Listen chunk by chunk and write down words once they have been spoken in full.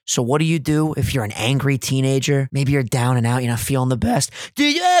So what do you do if you're an angry teenager? Maybe you're down and out, you're not feeling the best. Do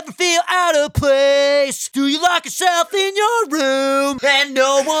you ever feel out of place? Do you lock yourself in your room and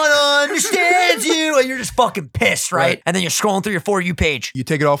no one understands you? And you're just fucking pissed, right? And then you're scrolling through your For You page. You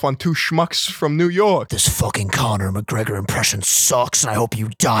take it off on two schmucks from New York. This fucking Conor McGregor impression sucks, and I hope you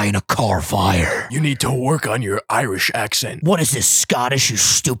die in a car fire. You need to work on your Irish accent. What is this, Scottish, you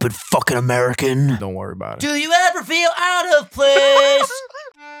stupid fucking American? Don't worry about it. Do you ever feel out of place?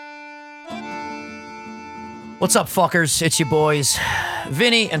 What's up, fuckers? It's your boys,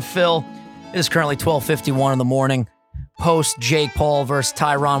 Vinny and Phil. It is currently 12:51 in the morning. Post Jake Paul versus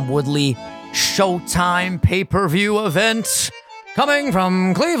Tyron Woodley Showtime pay-per-view event coming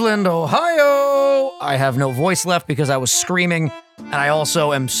from Cleveland, Ohio. I have no voice left because I was screaming, and I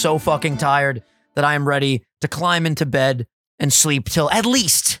also am so fucking tired that I am ready to climb into bed and sleep till at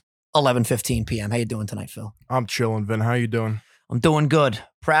least 11:15 p.m. How you doing tonight, Phil? I'm chilling, Vin. How you doing? I'm doing good.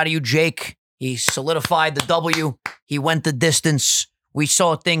 Proud of you, Jake. He solidified the W. He went the distance. We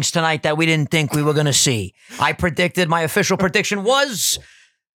saw things tonight that we didn't think we were going to see. I predicted, my official prediction was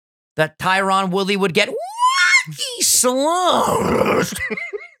that Tyron Woodley would get wacky slumped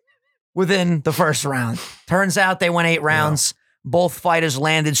within the first round. Turns out they went 8 rounds. Yeah. Both fighters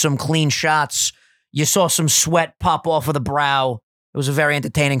landed some clean shots. You saw some sweat pop off of the brow. It was a very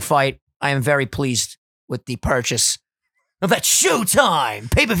entertaining fight. I am very pleased with the purchase of that Showtime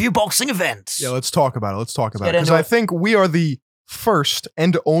pay-per-view boxing event. Yeah, let's talk about it. Because I think we are the first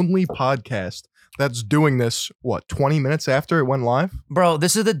and only podcast that's doing this, 20 minutes after it went live? Bro,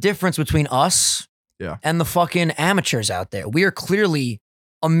 this is the difference between us and the fucking amateurs out there. We are clearly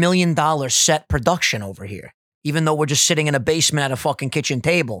 $1 million set production over here, even though we're just sitting in a basement at a fucking kitchen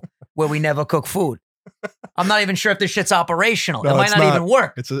table where we never cook food. I'm not even sure if this shit's operational. No, it might not even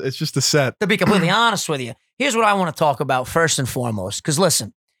work. It's just a set. To be completely honest with you, here's what I want to talk about first and foremost. Because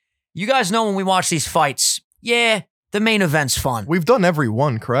listen, you guys know when we watch these fights, the main event's fun. We've done every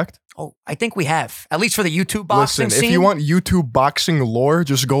one, correct? Oh, I think we have. At least for the YouTube boxing scene. If you want YouTube boxing lore,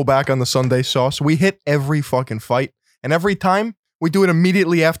 just go back on the Sunday Sauce. We hit every fucking fight. And every time, we do it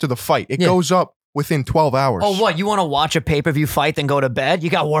immediately after the fight. It goes up within 12 hours. Oh, what? You want to watch a pay-per-view fight then go to bed? You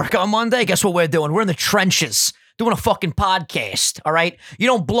got work on Monday? Guess what we're doing? We're in the trenches doing a fucking podcast, all right? You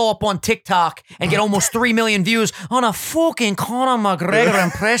don't blow up on TikTok and get almost 3 million views on a fucking Conor McGregor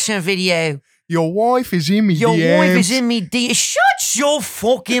impression video. Your wife is in me Your DMs. wife is in me DMs. Shut your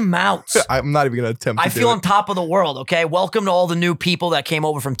fucking mouth. I'm not even going to attempt to I feel on top of the world, okay? Welcome to all the new people that came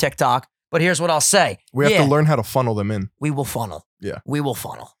over from TikTok. But here's what I'll say. We have to learn how to funnel them in. We will funnel. Yeah. We will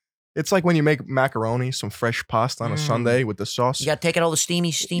funnel. It's like when you make macaroni, some fresh pasta on a Sunday with the sauce. You got to take out all the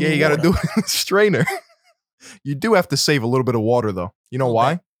steamy Yeah, you got to do it in the strainer. You do have to save a little bit of water, though. You know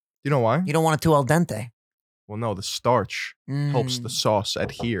why? You know why? You don't want it too al dente. Well, no, the starch helps the sauce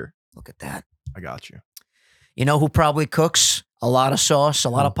adhere. Look at that. I got you. You know who probably cooks a lot of sauce, a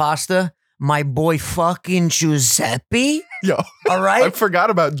lot of pasta? My boy fucking Giuseppe. Yo, all right? I forgot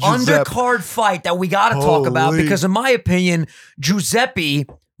about Giuseppe. Undercard fight that we got to talk about because, in my opinion, Giuseppe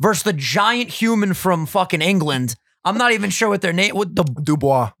versus the giant human from fucking England. I'm not even sure what their name.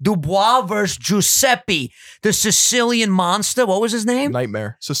 Dubois. Dubois versus Giuseppe, the Sicilian monster. What was his name?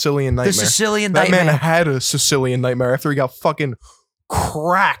 Nightmare. Sicilian Nightmare. The Sicilian Nightmare. Nightmare. That man had a Sicilian Nightmare after he got fucking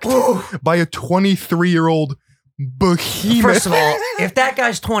cracked by a 23-year-old behemoth. First of all, if that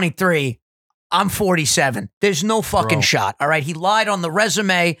guy's 23, I'm 47. There's no fucking shot. All right. He lied on the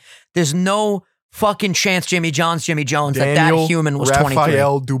resume. There's no fucking chance Jimmy Jones, that human was 23.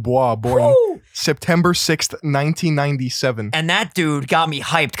 Raphael Dubois, born September 6th, 1997. And that dude got me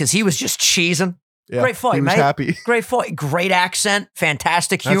hyped because he was just cheesing. Yeah, great fight, he was mate. Happy. Great fight. Great accent.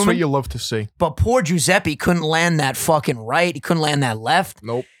 Fantastic human. That's what you love to see. But poor Giuseppe couldn't land that fucking right. He couldn't land that left.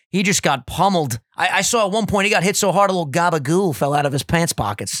 Nope. He just got pummeled. I saw at one point he got hit so hard a little gabagool fell out of his pants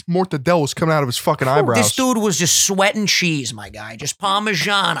pockets. Mortadell was coming out of his fucking eyebrows. This dude was just sweating cheese, my guy. Just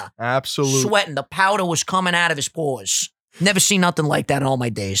Parmigiana. Absolutely. Sweating. The powder was coming out of his pores. Never seen nothing like that in all my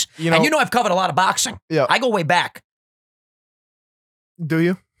days. And I've covered a lot of boxing. Yeah. I go way back. Do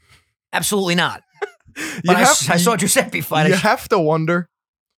you? Absolutely not. But I saw Giuseppe fight. You have to wonder,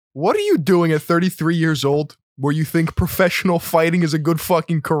 what are you doing at 33 years old where you think professional fighting is a good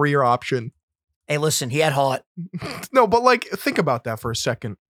fucking career option? Hey, listen, he had heart. No, but think about that for a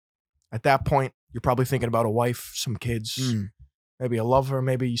second. At that point, you're probably thinking about a wife, some kids, maybe a lover,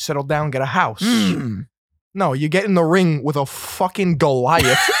 maybe you settle down, get a house. No, you get in the ring with a fucking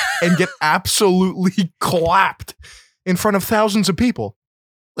Goliath and get absolutely clapped in front of thousands of people.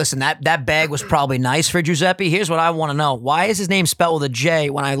 Listen, that bag was probably nice for Giuseppe. Here's what I want to know. Why is his name spelled with a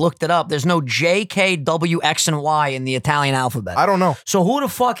J? When I looked it up, there's no J, K, W, X, and Y in the Italian alphabet. I don't know. So who the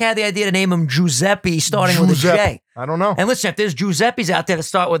fuck had the idea to name him Giuseppe starting with a J? I don't know. And listen, if there's Giuseppes out there that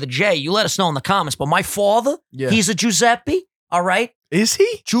start with a J, you let us know in the comments. But my father, he's a Giuseppe, all right? Is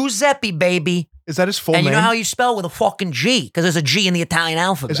he? Giuseppe, baby. Is that his full name? And you know how you spell with a fucking G? Because there's a G in the Italian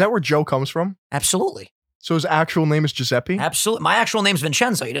alphabet. Is that where Joe comes from? Absolutely. So his actual name is Giuseppe? Absolutely. My actual name's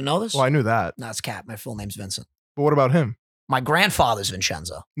Vincenzo. You didn't know this? Well, I knew that. No, it's Cap. My full name's Vincent. But what about him? My grandfather's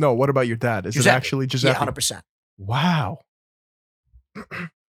Vincenzo. No, what about your dad? Is Giuseppe. it actually Giuseppe? Yeah, 100%. Wow.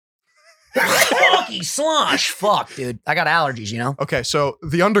 Fucky slosh. Fuck, dude. I got allergies, you know? Okay, so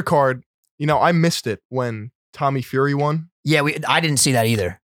the undercard, I missed it when Tommy Fury won. Yeah, I didn't see that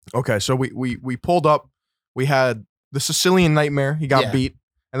either. Okay, so we pulled up. We had the Sicilian Nightmare. He got beat.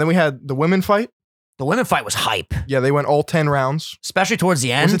 And then we had the women fight. The women fight was hype. Yeah, they went all 10 rounds. Especially towards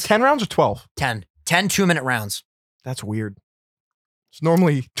the end. Was it 10 rounds or 12? 10. 10 2-minute rounds. That's weird. It's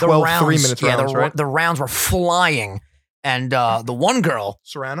normally 12 3-minute rounds, right? The rounds were flying. And the one girl,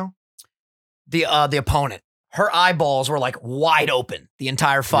 Serrano? The opponent, her eyeballs were like wide open the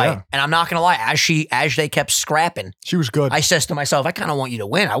entire fight. Yeah. And I'm not going to lie, as they kept scrapping. She was good. I says to myself, I kind of want you to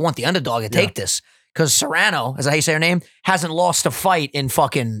win. I want the underdog to take this. Because Serrano, is that how you say her name, hasn't lost a fight in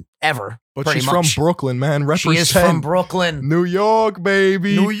fucking ever. But she's from Brooklyn, man. Represent. She is from Brooklyn. New York,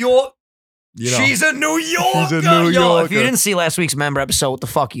 baby. New York. She's a New Yorker. She's a New Yorker. If you didn't see last week's member episode, what the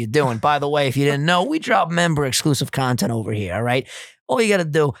fuck are you doing? By the way, if you didn't know, we drop member exclusive content over here, all right? All you got to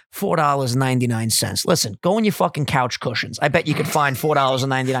do, $4.99. Listen, go in your fucking couch cushions. I bet you could find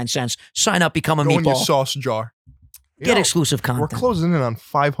 $4.99. Sign up, become a meatball. Go in your sauce jar. Get exclusive content. We're closing in on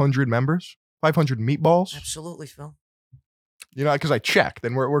 500 members. 500 meatballs. Absolutely, Phil. Because I checked,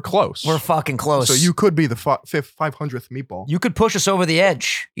 and we're close. We're fucking close. So you could be the 500th meatball. You could push us over the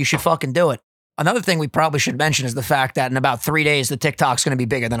edge. You should fucking do it. Another thing we probably should mention is the fact that in about 3 days, the TikTok's going to be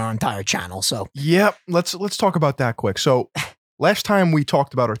bigger than our entire channel. So yep, let's talk about that quick. So last time we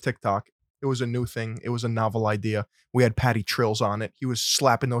talked about our TikTok, it was a new thing. It was a novel idea. We had Patty Trills on it. He was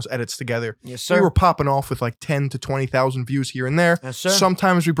slapping those edits together. Yes, sir. We were popping off with like 10 to 20,000 views here and there. Yes, sir.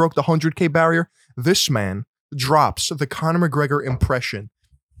 Sometimes we broke the 100K barrier. This man drops the Conor McGregor impression.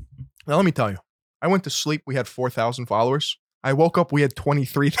 Now, let me tell you, I went to sleep. We had 4,000 followers. I woke up. We had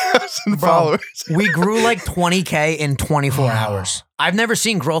 23,000 followers. We grew like 20K in 24 hours. I've never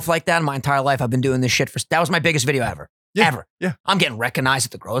seen growth like that in my entire life. I've been doing this shit that was my biggest video ever. Yeah, ever. Yeah. I'm getting recognized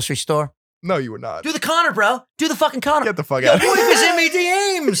at the grocery store. No, you were not. Do the Conor, bro. Do the fucking Conor. Get the fuck out. Your wife is in me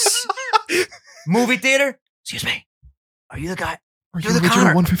DMs. Movie theater. Excuse me. Are you the guy? Are you the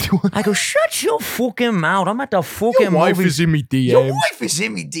Conor 151? I go, shut your fucking mouth. I'm at the fucking Your wife movie. is in me DMs. Your wife is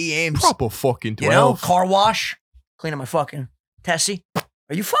in me DMs. Proper fucking 12. You know, car wash. Cleaning my fucking Tessie.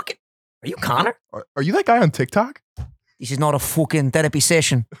 Are you Conor? Are you that guy on TikTok? This is not a fucking therapy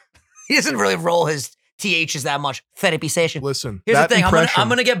session. He doesn't really roll his THs that much. Therapy session. Listen, here's the thing. I'm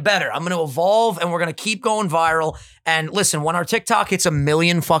gonna get better. I'm gonna evolve, and we're gonna keep going viral. And listen, when our TikTok hits 1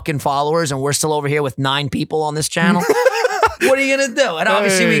 million fucking followers, and we're still over here with 9 people on this channel, what are you gonna do? And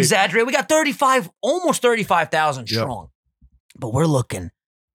obviously, we exaggerate. We got almost 35,000 strong, but we're looking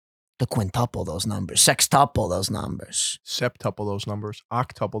to quintuple those numbers, sextuple those numbers, septuple those numbers,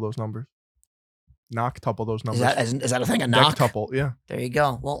 octuple those numbers, noctuple those numbers. Is that a thing? A knock? Dectuple, yeah. There you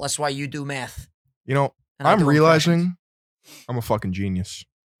go. Well, that's why you do math. You know, I'm realizing I'm a fucking genius.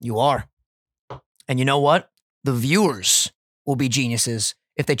 You are. And you know what? The viewers will be geniuses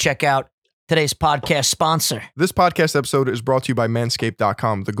if they check out today's podcast sponsor. This podcast episode is brought to you by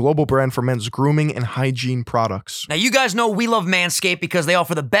Manscaped.com, the global brand for men's grooming and hygiene products. Now, you guys know we love Manscaped because they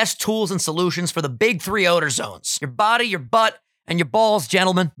offer the best tools and solutions for the big 3 odor zones. Your body, your butt, and your balls,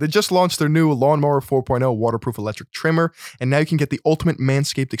 gentlemen. They just launched their new Lawnmower 4.0 waterproof electric trimmer, and now you can get the ultimate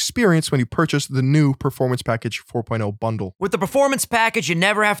Manscaped experience when you purchase the new Performance Package 4.0 bundle. With the Performance Package, you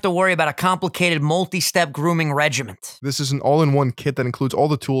never have to worry about a complicated multi-step grooming regimen. This is an all-in-one kit that includes all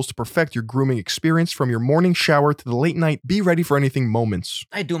the tools to perfect your grooming experience from your morning shower to the late night be ready for anything moments.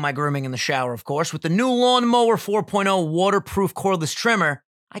 I do my grooming in the shower, of course. With the new Lawnmower 4.0 waterproof cordless trimmer,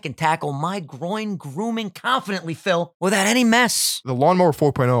 I can tackle my groin grooming confidently, Phil, without any mess. The Lawnmower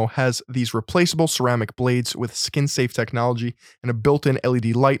 4.0 has these replaceable ceramic blades with skin-safe technology and a built-in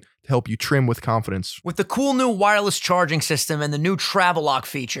LED light to help you trim with confidence. With the cool new wireless charging system and the new travel lock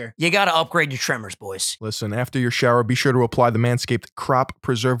feature, you gotta upgrade your trimmers, boys. Listen, after your shower, be sure to apply the Manscaped Crop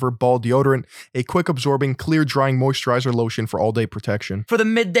Preserver Ball Deodorant, a quick-absorbing, clear-drying moisturizer lotion for all-day protection. For the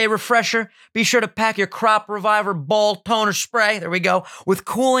midday refresher, be sure to pack your Crop Reviver Ball Toner Spray, there we go, with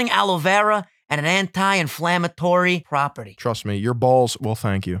cooling aloe vera and an anti-inflammatory property. Trust me, your balls will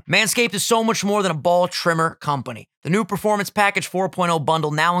thank you. Manscaped is so much more than a ball trimmer company. The new Performance Package 4.0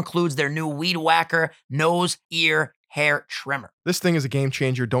 bundle now includes their new Weed Whacker nose, ear, hair trimmer. This thing is a game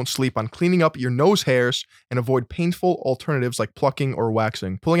changer. Don't sleep on cleaning up your nose hairs and avoid painful alternatives like plucking or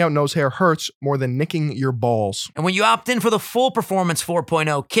waxing. Pulling out nose hair hurts more than nicking your balls. And when you opt in for the full Performance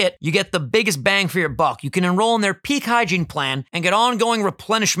 4.0 kit, you get the biggest bang for your buck. You can enroll in their peak hygiene plan and get ongoing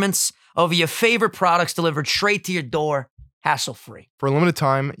replenishments of your favorite products delivered straight to your door, hassle-free. For a limited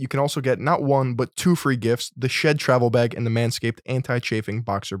time, you can also get not one, but 2 free gifts, the Shed Travel Bag and the Manscaped Anti-Chafing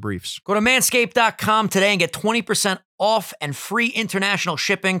Boxer Briefs. Go to manscaped.com today and get 20% off and free international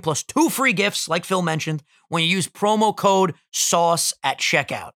shipping, plus 2 free gifts, like Phil mentioned, when you use promo code SAUCE at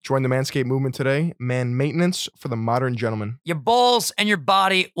checkout. Join the Manscaped movement today. Man maintenance for the modern gentleman. Your balls and your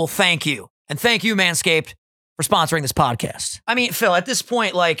body will thank you. And thank you, Manscaped, for sponsoring this podcast. I mean, Phil, at this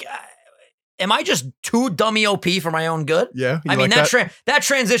point, like, am I just too dummy OP for my own good? Yeah. I mean, that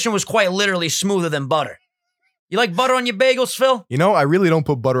transition was quite literally smoother than butter. You like butter on your bagels, Phil? You know, I really don't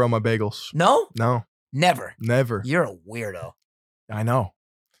put butter on my bagels. No? No. Never. Never. You're a weirdo. I know.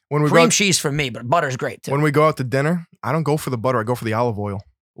 When we Cream cheese for me, but butter's great too. When we go out to dinner, I don't go for the butter. I go for the olive oil.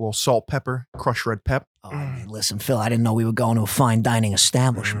 A little salt, pepper, crushed red pep. Oh, I mean, listen, Phil, I didn't know we were going to a fine dining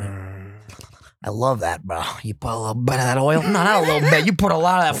establishment. I love that, bro. You put a little bit of that oil? No, not a little bit. You put a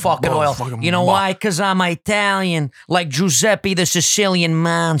lot of that fucking oil. You know why? Because I'm Italian, like Giuseppe the Sicilian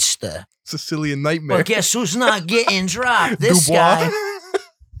Monster. Sicilian Nightmare. But guess who's not getting dropped? This guy.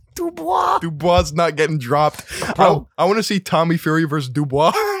 Dubois. Dubois not getting dropped. Bro. I want to see Tommy Fury versus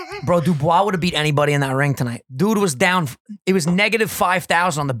Dubois. Bro, Dubois would have beat anybody in that ring tonight. Dude was down. It was negative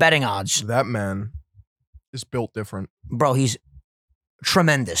 5,000 on the betting odds. That man is built different. Bro, he's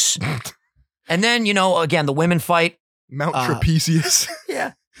tremendous. And then, you know, again, the women fight. Mount Trapezius.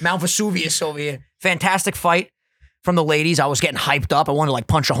 Yeah. Mount Vesuvius over here. Fantastic fight from the ladies. I was getting hyped up. I wanted to like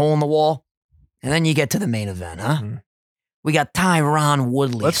punch a hole in the wall. And then you get to the main event, huh? Mm-hmm. We got Tyron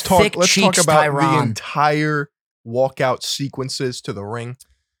Woodley. Let's talk about the entire walkout sequences to the ring.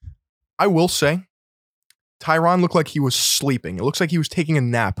 I will say, Tyron looked like he was sleeping. It looks like he was taking a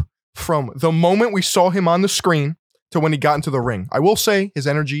nap from the moment we saw him on the screen to when he got into the ring. I will say his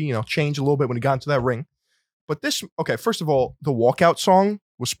energy, changed a little bit when he got into that ring. But first of all, the walkout song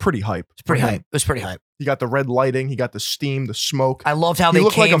was pretty hype. It's pretty hype. It was pretty hype. He got the red lighting. He got the steam, the smoke. I loved how they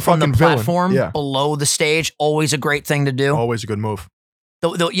came from the platform below the stage. Always a great thing to do. Always a good move.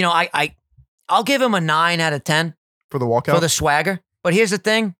 I'll give him a 9 out of 10. For the walkout? For the swagger. But here's the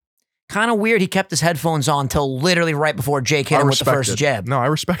thing. Kind of weird he kept his headphones on until literally right before Jake hit him with the first jab. No, I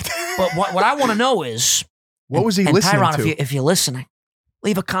respect it. But what I want to know is... What was he listening Tyron, to? If you're listening,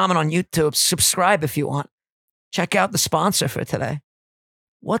 leave a comment on YouTube. Subscribe if you want. Check out the sponsor for today.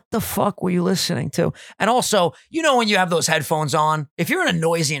 What the fuck were you listening to? And also, when you have those headphones on, if you're in a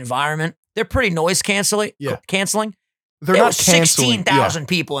noisy environment, they're pretty noise canceling. Yeah. Canceling. They're not canceling. 16,000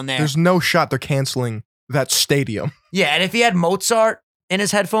 people in there. There's no shot they're canceling that stadium. Yeah, and if he had Mozart in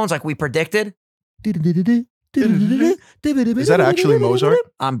his headphones like we predicted. Is that actually Mozart?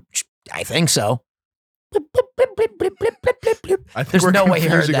 I think so. I think we're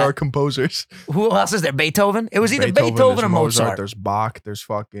confusing our composers. Who else is there? Beethoven? It was either Beethoven or Mozart. There's Bach. There's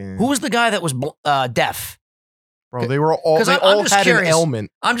fucking... Who was the guy that was deaf? Bro, they all had an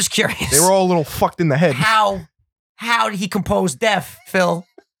ailment. I'm just curious. They were all a little fucked in the head. How did he compose deaf, Phil?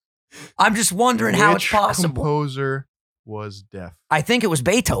 I'm just wondering how it's possible. Which composer was deaf? I think it was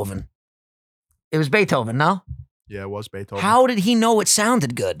Beethoven. It was Beethoven, no? Yeah, it was Beethoven. How did he know it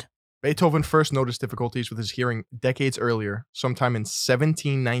sounded good? Beethoven first noticed difficulties with his hearing decades earlier, sometime in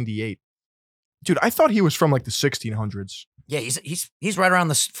 1798. Dude, I thought he was from like the 1600s. Yeah, he's right around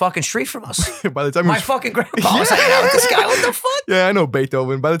the fucking street from us. By the time my fucking grandpa was hanging out with this guy. What the fuck? Yeah, I know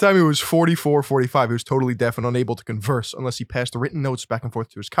Beethoven. By the time he was 44, 45, he was totally deaf and unable to converse unless he passed written notes back and forth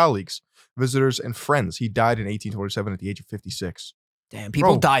to his colleagues, visitors, and friends. He died in 1827 at the age of 56. Damn,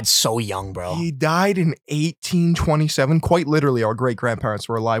 people died so young, bro. He died in 1827. Quite literally, our great-grandparents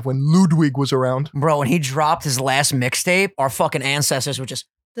were alive when Ludwig was around. Bro, when he dropped his last mixtape, our fucking ancestors were just...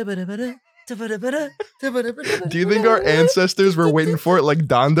 Do you think our ancestors were waiting for it like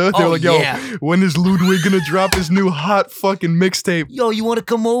Donda? They're like, yo, when is Ludwig gonna drop his new hot fucking mixtape? Yo, you want to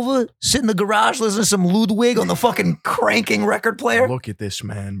come over? Sit in the garage, listen to some Ludwig on the fucking cranking record player? Look at this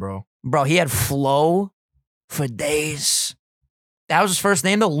man, bro. Bro, he had flow for days. That was his first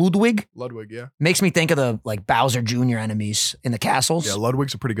name, though? Ludwig? Ludwig, yeah. Makes me think of the Bowser Jr. enemies in the castles. Yeah,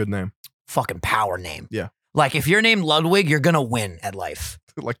 Ludwig's a pretty good name. Fucking power name. Yeah. Like, if you're named Ludwig, you're going to win at life.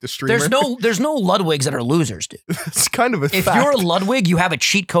 Like the streamer? There's no Ludwigs that are losers, dude. It's kind of a fact. If you're a Ludwig, you have a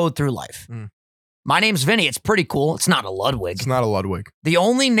cheat code through life. My name's Vinny. It's pretty cool. It's not a Ludwig. It's not a Ludwig. The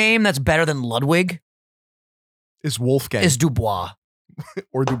only name that's better than Ludwig Is Wolfgang. is Dubois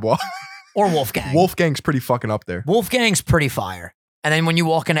or Dubois. or Wolfgang. Wolfgang's pretty fucking up there. Wolfgang's pretty fire. And then when you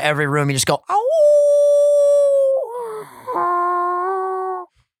walk into every room, you just go, oh.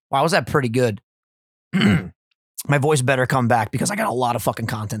 Wow, was that pretty good? My voice better come back because I got a lot of fucking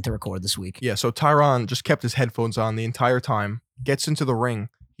content to record this week. Yeah, so Tyron just kept his headphones on the entire time, gets into the ring.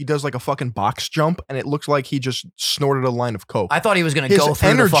 He does like a fucking box jump, and it looks like he just snorted a line of coke. I thought he was going to His go through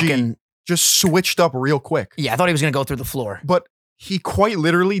the energy fucking... just switched up real quick. Yeah, I thought he was going to go through the floor. But he quite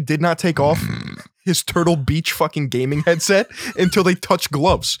literally did not take off his Turtle Beach fucking gaming headset until they touched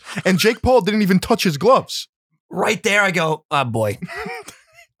gloves. And Jake Paul didn't even touch his gloves. Right there, I go, oh boy.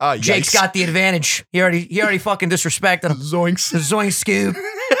 Jake's Yikes. got the advantage. He already fucking disrespected him. Zoinks. Zoink Scoob.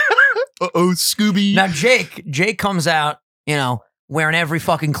 Uh-oh, Scooby. Now Jake comes out, wearing every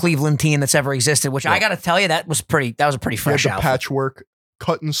fucking Cleveland team that's ever existed, which I got to tell you, that was a pretty He fresh had the outfit. patchwork,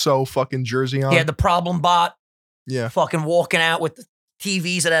 cut and sew fucking jersey on. He had the problem bot, Yeah. fucking walking out with the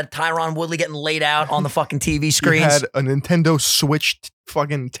TVs that had Tyron Woodley getting laid out on the fucking TV He screens. had a Nintendo Switch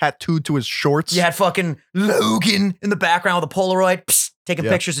fucking tattooed to his shorts. You had fucking Logan in the background with a Polaroid, taking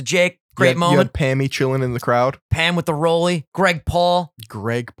Yeah. pictures of Jake. Great You moment. had Pammy chilling in the crowd. Pam with the rolly. Greg Paul.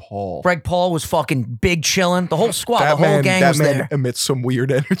 Greg Paul. Greg Paul was fucking big chilling. The whole squad, the whole gang that was man there. emits some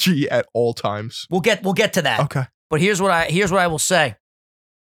weird energy at all times. We'll get to that. Okay. But here's what I will say.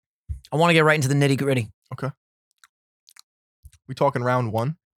 I want to get right into the nitty gritty. We talking round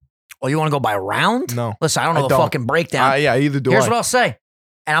one? Oh, you want to go by round? No. Listen, I don't know I the don't. fucking breakdown. Yeah, either do Here's I. what I'll say.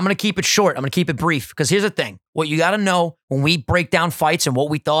 And I'm going to keep it short. I'm going to keep it brief. Because here's the thing. What you got to know when we break down fights and what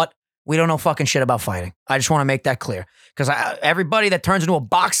we thought, we don't know fucking shit about fighting. I just want to make that clear. Because everybody that turns into a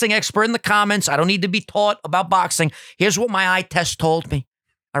boxing expert in the comments, I don't need to be taught about boxing. Here's what my eye test told me.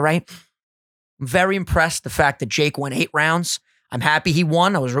 All right? I'm very impressed the fact that Jake went 8 rounds. I'm happy he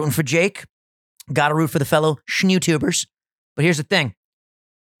won. I was rooting for Jake. Got to root for the fellow schnootubers. But here's the thing.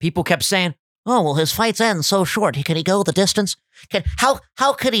 People kept saying, oh, well, his fights end so short. Can he go the distance?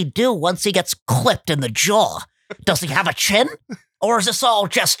 How could he do once he gets clipped in the jaw? Does he have a chin? Or is this all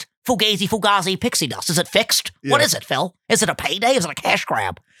just fugazi pixie dust? Is it fixed? Yeah. What is it, Phil? Is it a payday? Is it a cash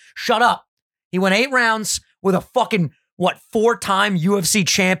grab? Shut up. He went 8 rounds with a fucking, 4-time UFC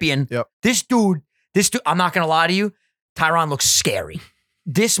champion. Yep. This dude, I'm not going to lie to you, Tyron looks scary.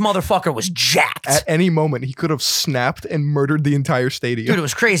 This motherfucker was jacked. At any moment, he could have snapped and murdered the entire stadium. Dude, it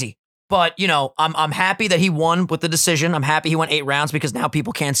was crazy. But, I'm happy that he won with the decision. I'm happy he went 8 rounds because now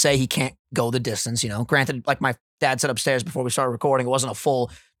people can't say he can't go the distance, Granted, like my dad said upstairs before we started recording, it wasn't a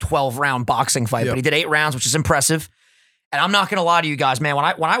full 12-round boxing fight, Yep. but he did 8 rounds, which is impressive. And I'm not going to lie to you guys, man. When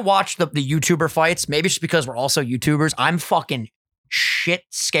I watch the YouTuber fights, maybe it's just because we're also YouTubers, I'm fucking shit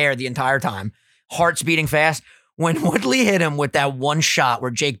scared the entire time. Heart's beating fast. When Woodley hit him with that one shot where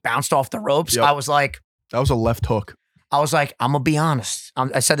Jake bounced off the ropes, Yep. I was like, That was a left hook. I'm going to be honest.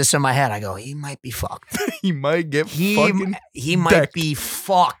 I said this in my head. I go, he might be fucked. He might get He might decked. be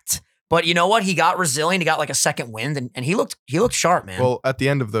fucked. But you know what? He got resilient. He got like a second wind, and he looked sharp, man. Well, at the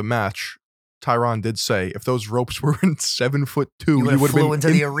end of the match, Tyron did say, if those ropes were in 7'2", he he would have would flew have into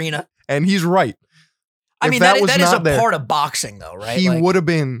been the arena. And he's right. I If mean, that was that is not a there, part of boxing, though, right? He Like, would have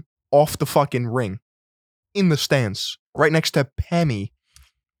been off the fucking ring, in the stands, right next to Pammy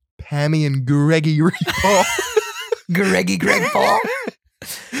and Gregory Paul. Greg Paul.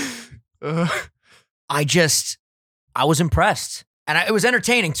 Uh, I was impressed, and it was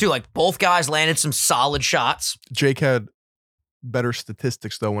entertaining too. Like both guys landed some solid shots. Jake had better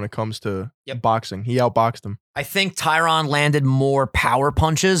statistics though when it comes to Yep. boxing. He outboxed him. I think Tyron landed more power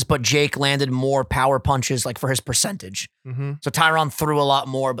punches, but Jake landed more power punches, like for his percentage. Mm-hmm. So Tyron threw a lot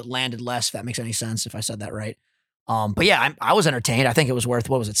more, but landed less. If that makes any sense, if I said that right. But yeah, I was entertained. I think it was worth,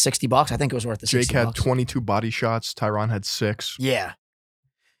 what was it, $60? I think it was worth the $60. Jake had 22 body shots. Tyron had 6. Yeah.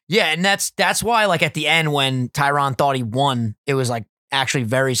 Yeah, and that's why, like, at the end when Tyron thought he won, it was like actually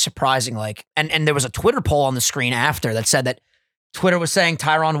very surprising. Like, and there was a Twitter poll on the screen after that said that Twitter was saying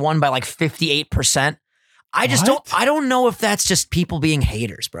Tyron won by like 58%. I don't know if that's just people being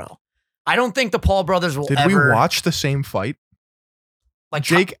haters, bro. I don't think the Paul brothers will Did ever. we watch the same fight? Like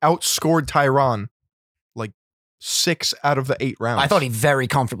Jake outscored Tyron like 6 out of the 8 rounds. I thought he very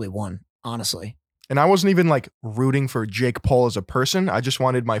comfortably won, honestly. And I wasn't even like rooting for Jake Paul as a person. I just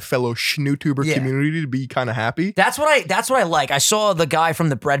wanted my fellow schnoottuber Yeah. community to be kind of happy. That's what I like. I saw the guy from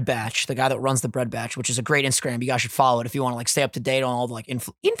the Bread Batch, the guy that runs the Bread Batch, which is a great Instagram. You guys should follow it if you want to like stay up to date on all the like influencer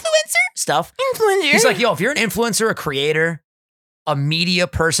stuff. He's like, yo, if you're an influencer, a creator, a media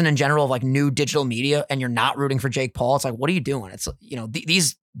person in general of like new digital media, and you're not rooting for Jake Paul, it's like, what are you doing? It's,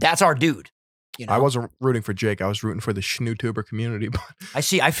 that's our dude. You know? I wasn't rooting for Jake. I was rooting for the Schnotuber community. But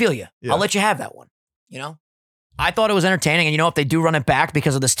I feel you. Yeah. I'll let you have that one. You know? I thought it was entertaining. And you know, if they do run it back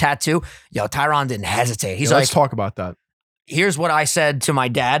because of this tattoo, Tyron didn't hesitate. He's let's talk about that. Here's what I said to my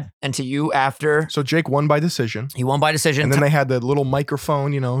dad and to you after. So Jake won by decision. He won by decision. And then they had the little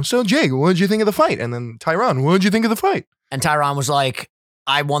microphone, so Jake, what did you think of the fight? And then Tyron, what did you think of the fight? And Tyron was like,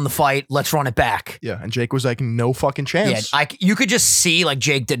 I won the fight. Let's run it back. Yeah. And Jake was like, no fucking chance. Yeah, you could just see like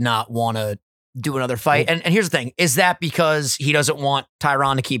Jake did not want to do another fight. And here's the thing. Is that because he doesn't want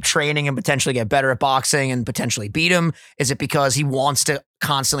Tyron to keep training and potentially get better at boxing and potentially beat him? Is it because he wants to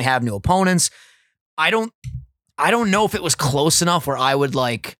constantly have new opponents? I don't know if it was close enough where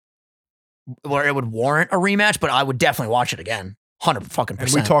where it would warrant a rematch, but I would definitely watch it again. 100%.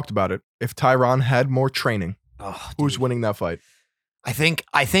 And we talked about it. If Tyron had more training, who's winning that fight? I think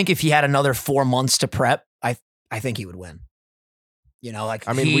if he had another 4 months to prep, I think he would win.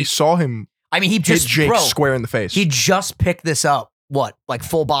 We saw him. He just hit Jake square in the face. He just picked this up. What, like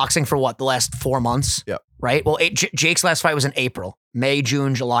full boxing for the last 4 months? Yeah. Right. Well, Jake's last fight was in April, May,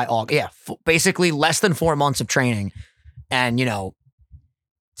 June, July, August. Yeah, basically less than 4 months of training. And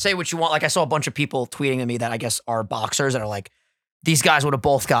say what you want. Like I saw a bunch of people tweeting at me that I guess are boxers that are like, these guys would have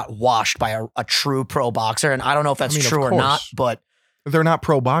both got washed by a true pro boxer. And I don't know if that's true or not, but they're not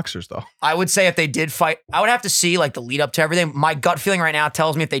pro boxers though. I would say if they did fight, I would have to see like the lead up to everything. My gut feeling right now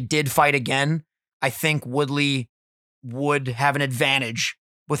tells me if they did fight again, I think Woodley would have an advantage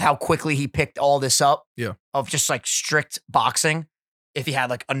with how quickly he picked all this up. Yeah. Of just like strict boxing if he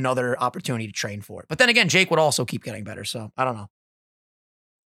had like another opportunity to train for it. But then again, Jake would also keep getting better. So I don't know.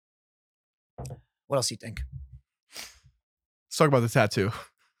 What else do you think? Let's talk about the tattoo.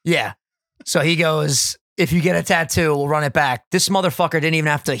 Yeah. So he goes, if you get a tattoo, we'll run it back. This motherfucker didn't even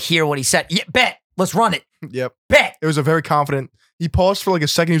have to hear what he said. Yeah, bet. Let's run it. Yep. Bet. It was a very confident. He paused for like a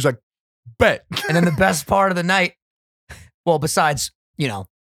second. He was like, bet. And then the best part of the night, well, besides,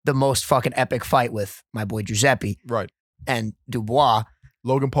 the most fucking epic fight with my boy Giuseppe. Right. And Dubois.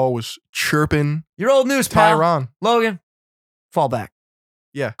 Logan Paul was chirping. Your old news, pal. Tyron. Logan, fall back.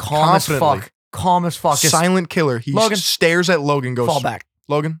 Yeah. Calm as fuck. Calm as fuck. Silent killer. He stares at Logan, goes, fall back.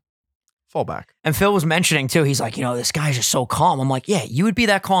 Logan, fall back. And Phil was mentioning too, he's like, this guy's just so calm. I'm like, yeah, you would be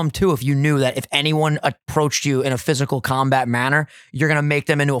that calm too if you knew that if anyone approached you in a physical combat manner, you're going to make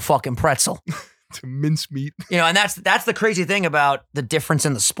them into a fucking pretzel. To mincemeat. And that's the crazy thing about the difference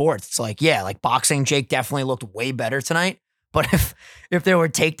in the sports. It's like, yeah, like boxing, Jake definitely looked way better tonight. But if there were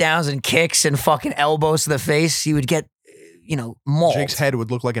takedowns and kicks and fucking elbows to the face, he would get, mauled. Jake's head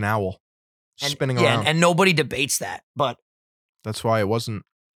would look like an owl spinning around. And nobody debates that. But that's why it wasn't.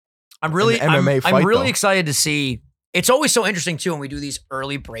 I'm really MMA fight, I'm really excited to see. It's always so interesting too when we do these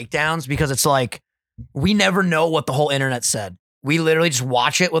early breakdowns because it's like we never know what the whole internet said. We literally just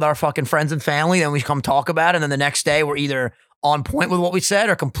watch it with our fucking friends and family, then we come talk about it, and then the next day we're either on point with what we said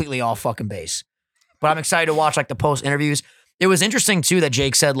or completely off fucking base. But I'm excited to watch like the post interviews. It was interesting too that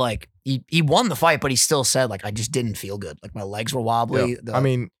Jake said like he won the fight, but he still said like I just didn't feel good. Like my legs were wobbly.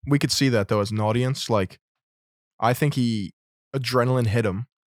 Yeah. We could see that though as an audience. Like I think adrenaline hit him.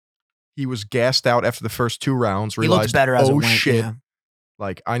 He was gassed out after the first 2 rounds. Realized, he looked better as it went. Shit. Yeah.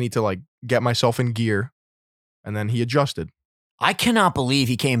 Like I need to like get myself in gear, and then he adjusted. I cannot believe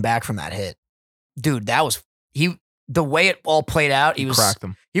he came back from that hit, dude. That was the way it all played out. He cracked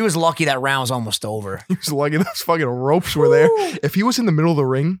him. He was lucky that round was almost over. He was lucky those fucking ropes were there. If he was in the middle of the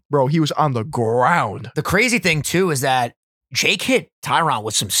ring, bro, he was on the ground. The crazy thing too is that Jake hit Tyron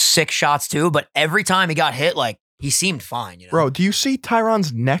with some sick shots too, but every time he got hit, like he seemed fine. Bro, do you see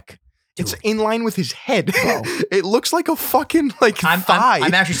Tyron's neck? Dude. It's in line with his head. It looks like a fucking thigh.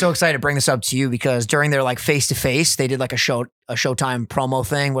 I'm actually so excited to bring this up to you because during their like face to face, they did like a Showtime promo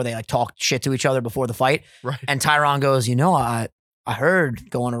thing where they like talked shit to each other before the fight. Right. And Tyron goes, I heard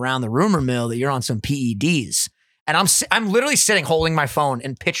going around the rumor mill that you're on some PEDs. And I'm literally sitting holding my phone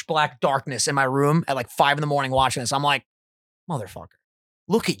in pitch black darkness in my room at like 5 a.m. watching this. I'm like, motherfucker,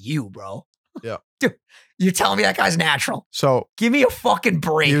 look at you, bro. Yeah. Dude, you're telling me that guy's natural. So give me a fucking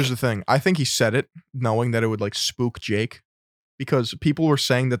break. Here's the thing. I think he said it knowing that it would like spook Jake because people were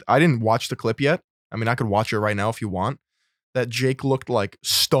saying that I didn't watch the clip yet. I could watch it right now if you want. That Jake looked like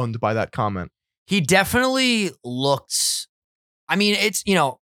stunned by that comment. He definitely looked, it's,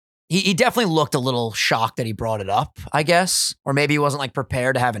 he definitely looked a little shocked that he brought it up, I guess. Or maybe he wasn't like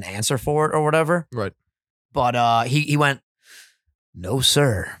prepared to have an answer for it or whatever. Right. But he went, no,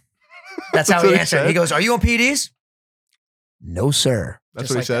 sir. That's how he answered. He goes, are you on PEDs? No, sir. That's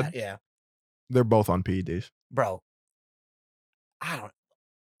what he said? That. Yeah. They're both on PEDs. Bro,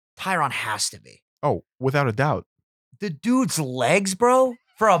 Tyron has to be. Oh, without a doubt. The dude's legs, bro,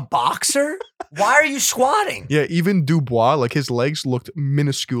 for a boxer? Why are you squatting? Yeah, even Dubois, like his legs looked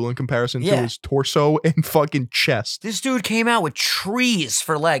minuscule in comparison to his torso and fucking chest. This dude came out with trees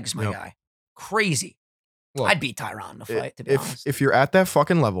for legs, my guy. Crazy. Look, I'd beat Tyron in the fight, to be honest. If you're at that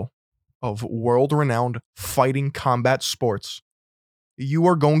fucking level of world-renowned fighting combat sports, you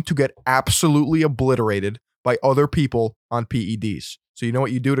are going to get absolutely obliterated by other people on PEDs. So you know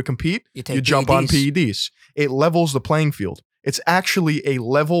what you do to compete? You jump on PEDs. It levels the playing field. It's actually a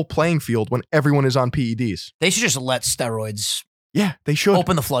level playing field when everyone is on PEDs. They should just let steroids they should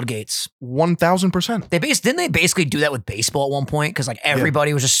open the floodgates. 1,000%. Didn't they basically do that with baseball at one point? Because like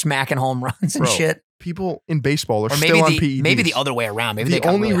everybody was just smacking home runs and shit. People in baseball are still on PEDs. Maybe the other way around. Maybe the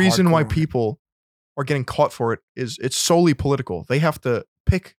only reason why people are getting caught for it is it's solely political. They have to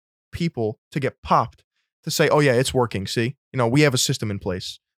pick people to get popped to say, oh yeah, it's working. See, we have a system in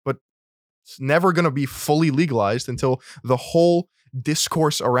place. It's never going to be fully legalized until the whole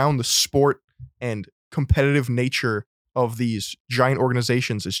discourse around the sport and competitive nature of these giant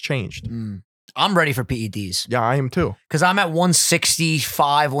organizations is changed. I'm ready for PEDs. Yeah, I am too. Because I'm at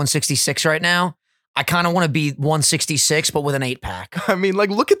 165, 166 right now. I kind of want to be 166, but with an 8-pack. I mean, like,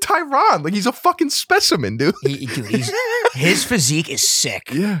 look at Tyron. Like, he's a fucking specimen, dude. His physique is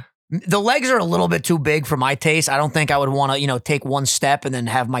sick. Yeah. The legs are a little bit too big for my taste. I don't think I would want to, take one step and then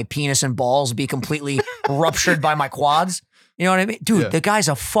have my penis and balls be completely ruptured by my quads. You know what I mean? Dude, the guy's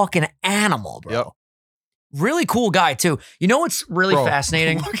a fucking animal, bro. Yep. Really cool guy, too. You know what's really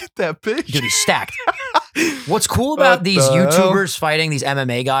fascinating? Look at that bitch. Dude, he's stacked. What's cool about these YouTubers fighting these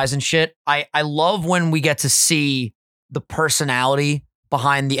MMA guys and shit, I love when we get to see the personality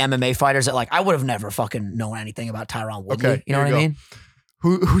behind the MMA fighters that, like, I would have never fucking known anything about Tyron Woodley. Okay, you know what I mean?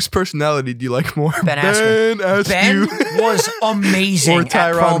 Whose personality do you like more? Ben Askren. Ben was amazing or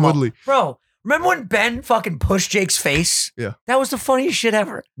Tyron Woodley. Bro, remember when Ben fucking pushed Jake's face? Yeah. That was the funniest shit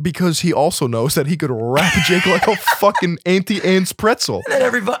ever. Because he also knows that he could wrap Jake like a fucking Auntie Anne's pretzel. And then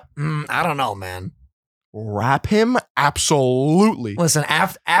everybody, I don't know, man. Wrap him? Absolutely. Listen,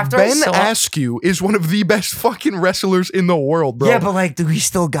 after Ben Askren is one of the best fucking wrestlers in the world, bro. Yeah, but like, do he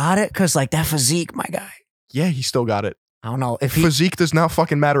still got it? Because like that physique, my guy. Yeah, he still got it. I don't know if physique does not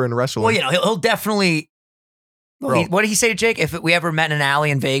fucking matter in wrestling. Well, he'll definitely. What did he say to Jake? If we ever met in an alley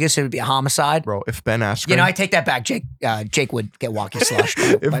in Vegas, it would be a homicide. Bro, if Ben Askren, I take that back. Jake would get walkie slushed.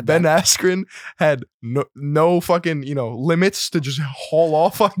 If Ben Askren had no fucking limits to just haul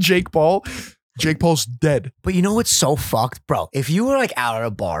off on Jake Paul dead. But you know what's so fucked, bro? If you were like out at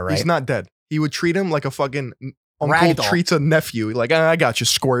a bar, right? He's not dead. He would treat him like a fucking uncle treats a nephew. Like, I got you,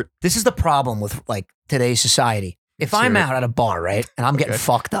 squirt. This is the problem with like today's society. If I'm out at a bar, right, and I'm getting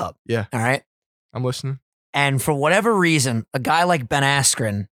fucked up, yeah, all right, I'm listening. And for whatever reason, a guy like Ben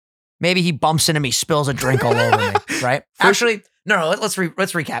Askren, maybe he bumps into me, spills a drink all over me, right? Actually, no. Let's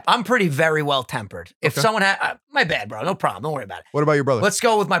recap. I'm very well tempered. If someone had my bad, bro, no problem. Don't worry about it. What about your brother? Let's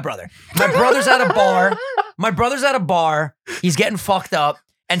go with my brother. My brother's at a bar. He's getting fucked up.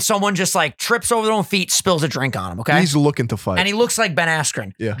 And someone just like trips over their own feet, spills a drink on him, okay? He's looking to fight. And he looks like Ben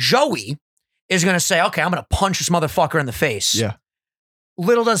Askren. Yeah. Joey is going to say, okay, I'm going to punch this motherfucker in the face. Yeah.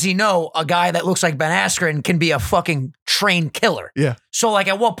 Little does he know, a guy that looks like Ben Askren can be a fucking trained killer. Yeah. So like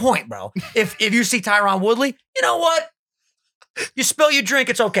at what point, bro? If you see Tyron Woodley, you know what? You spill your drink,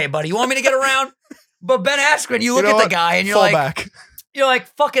 it's okay, buddy. You want me to get around? But Ben Askren, you look at the guy and you're you're like,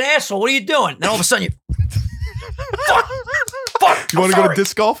 fucking asshole, what are you doing? Then all of a sudden fuck. You want to go to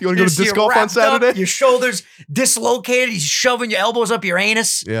disc golf? You want to go to disc golf on Saturday? Up, your shoulders dislocated. He's shoving your elbows up your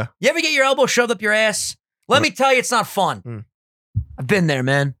anus. Yeah. You ever get your elbow shoved up your ass? Let me tell you, it's not fun. I've been there,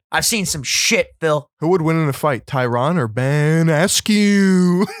 man. I've seen some shit, Phil. Who would win in a fight, Tyron or Ben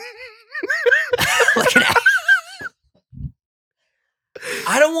Askren?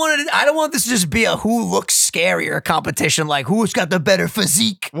 I don't want this to just be a who looks scarier competition, like who's got the better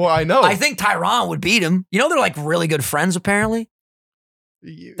physique. Well, I know. I think Tyron would beat him. They're like really good friends, apparently.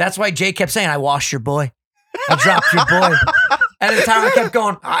 That's why Jake kept saying, I washed your boy. I dropped your boy. And then Tyron kept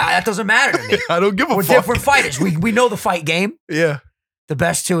going, that doesn't matter to me. I don't give a fuck. We're different fighters. We know the fight game. Yeah. The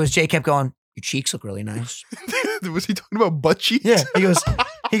best too is Jake kept going, your cheeks look really nice. Was he talking about butt cheeks? Yeah.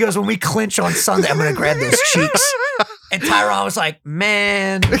 He goes, when we clinch on Sunday, I'm going to grab those cheeks. And Tyron was like,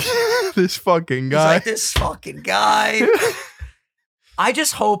 man. This fucking guy. This fucking guy. I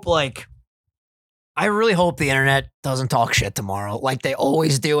just hope, I really hope the internet doesn't talk shit tomorrow like they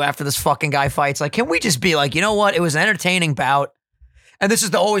always do after this fucking guy fights. Like, can we just be like, you know what? It was an entertaining bout. And this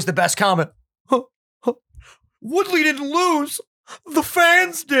is always the best comment. Woodley didn't lose. The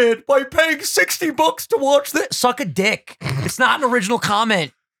fans did by paying $60 to watch this. Suck a dick. It's not an original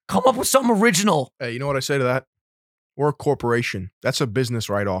comment. Come up with something original. Hey, you know what I say to that? We're a corporation. That's a business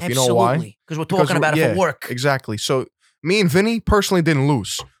write-off. You know why? Absolutely. Because we're talking about it for work. Exactly. So me and Vinny personally didn't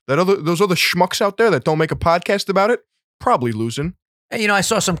lose. Those other schmucks out there that don't make a podcast about it, probably losing. And, I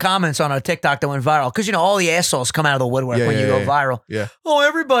saw some comments on our TikTok that went viral. Because, all the assholes come out of the woodwork when you go viral. Yeah. Oh,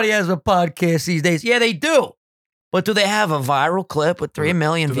 everybody has a podcast these days. Yeah, they do. But do they have a viral clip with 3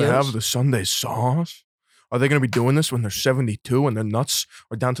 million views? Do they have the Sunday sauce? Are they going to be doing this when they're 72 and their nuts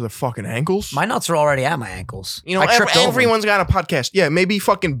are down to their fucking ankles? My nuts are already at my ankles. Everyone's got a podcast. Yeah, maybe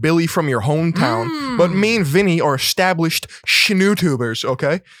fucking Billy from your hometown. But me and Vinny are established schnootubers,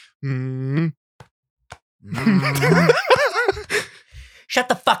 okay? Shut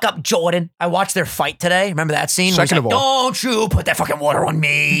the fuck up, Jordan. I watched their fight today. Remember that scene? Second of all, don't you put that fucking water on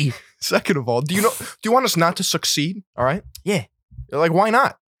me. Second of all, do you want us not to succeed? All right? Yeah. Like, why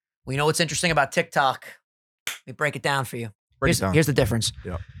not? Well, you know what's interesting about TikTok? Let me break it down for you. Break it down. Here's the difference.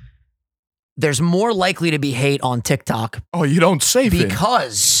 Yeah. There's more likely to be hate on TikTok. Oh, you don't say, Vin.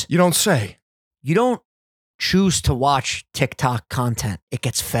 Because you don't say. You don't choose to watch TikTok content. It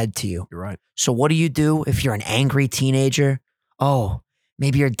gets fed to you. You're right. So what do you do if you're an angry teenager? Oh,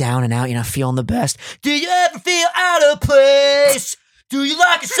 maybe you're down and out. You're not feeling the best. Do you ever feel out of place? Do you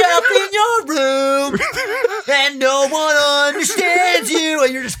lock yourself in your room and no one understands you?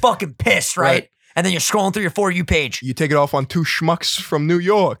 And you're just fucking pissed, right? And then you're scrolling through your For You page. You take it off on 2 schmucks from New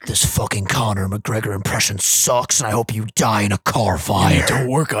York. This fucking Conor McGregor impression sucks, and I hope you die in a car fire. You need to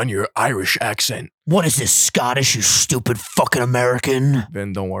work on your Irish accent. What is this, Scottish, you stupid fucking American?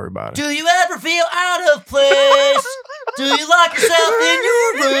 Ben, don't worry about it. Do you ever feel out of place? Do you lock yourself in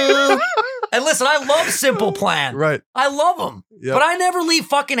your room? And listen, I love Simple Plan. Right. I love them. Yep. But I never leave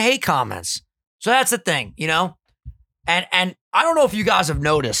fucking hate comments. So that's the thing, And I don't know if you guys have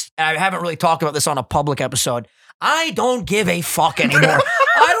noticed, and I haven't really talked about this on a public episode. I don't give a fuck anymore.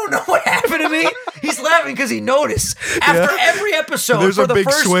 I don't know what happened to me. He's laughing because he noticed. After every episode, there's a big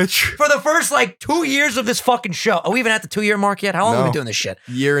switch. For the first 2 years of this fucking show. Are we even at the 2-year mark yet? How long have we been doing this shit?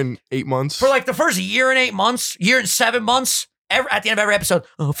 Year and 8 months. For the first year and 8 months, year and 7 months. At the end of every episode,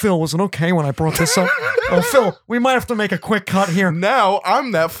 Phil, was it okay when I brought this up? Phil, we might have to make a quick cut here. Now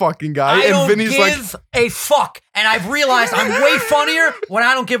I'm that fucking guy. I don't Vinny's give a fuck. And I've realized I'm way funnier when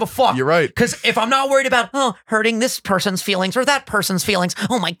I don't give a fuck. You're right. Because if I'm not worried about, hurting this person's feelings or that person's feelings,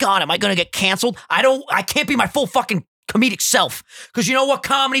 oh my God, am I going to get canceled? I can't be my full fucking comedic self. Because you know what?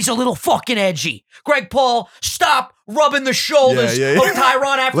 Comedy's a little fucking edgy. Greg Paul, stop rubbing the shoulders of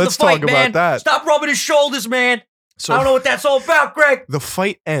Tyron after the fight, man. Let's talk about that. Stop rubbing his shoulders, man. So I don't know what that's all about, Greg. The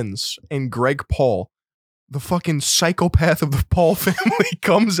fight ends, and Greg Paul, the fucking psychopath of the Paul family,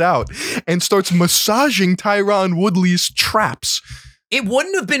 comes out and starts massaging Tyron Woodley's traps. It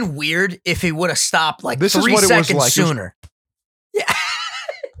wouldn't have been weird if he would have stopped this 3 is what seconds it was like. sooner. Yeah.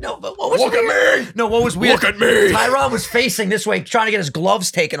 No, but what was Look weird? at me. No, what was weird? Look at me. Tyron was facing this way, trying to get his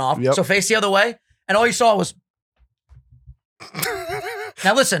gloves taken off. Yep. So face the other way, and all you saw was.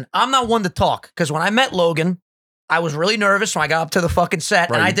 Now listen, I'm not one to talk because when I met Logan, I was really nervous when I got up to the fucking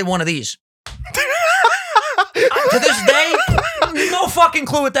set, and I did one of these. To this day, no fucking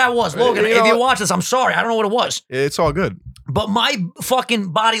clue what that was. Logan, if you watch this, I'm sorry. I don't know what it was. It's all good. But my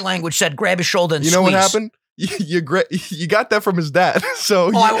fucking body language said grab his shoulder and squeeze. You know what happened? You got that from his dad. So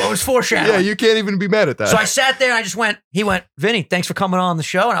I was foreshadowing. Yeah, you can't even be mad at that. So I sat there and he went, Vinny, thanks for coming on the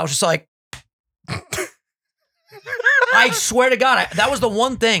show. And I was just like... I swear to God, that was the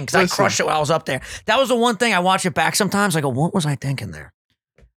one thing, because I crushed it when I was up there. That was the one thing I watch it back sometimes. I go, what was I thinking there?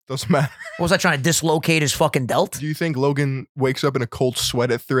 Doesn't matter. What was I trying to dislocate his fucking delt? Do you think Logan wakes up in a cold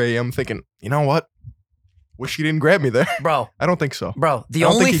sweat at 3 a.m. thinking, you know what? Wish he didn't grab me there. Bro. I don't think so. Bro, the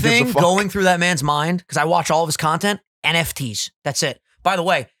only thing going through that man's mind, because I watch all of his content, NFTs. That's it. By the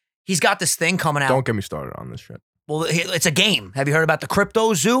way, he's got this thing coming out. Don't get me started on this shit. Well, it's a game. Have you heard about the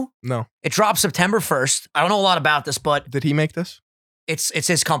Crypto Zoo? No. It drops September 1st. I don't know a lot about this, but... Did he make this? It's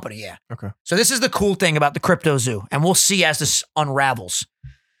his company, yeah. Okay. So this is the cool thing about the Crypto Zoo, and we'll see as this unravels.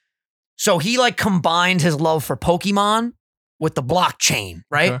 So he combined his love for Pokemon with the blockchain,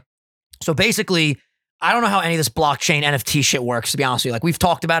 right? Okay. So basically, I don't know how any of this blockchain NFT shit works, to be honest with you. We've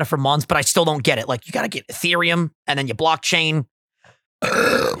talked about it for months, but I still don't get it. You got to get Ethereum, and then you blockchain,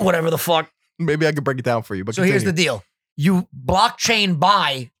 whatever the fuck. Maybe I could break it down for you. But so here's the deal. You blockchain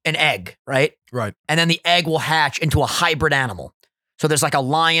buy an egg, right? Right. And then the egg will hatch into a hybrid animal. So there's a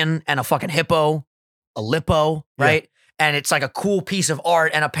lion and a fucking hippo, a lippo, right? Yeah. And it's a cool piece of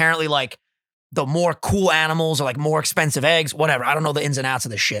art. And apparently the more cool animals are more expensive eggs, whatever. I don't know the ins and outs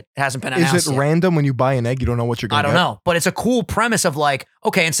of this shit. It hasn't been announced yet. Random when you buy an egg? You don't know what you're going to get? I don't know. But it's a cool premise of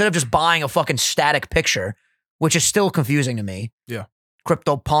okay, instead of just buying a fucking static picture, which is still confusing to me. Yeah.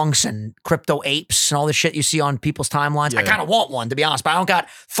 crypto punks and crypto apes and all this shit you see on people's timelines. I Yeah. kind of want one, to be honest, but I don't got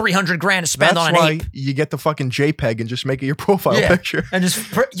 300 grand to spend That's on an why ape. you get the fucking JPEG and just make it your profile Yeah. picture. And just,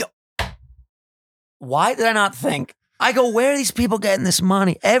 why did I not think? I go, where are these people getting this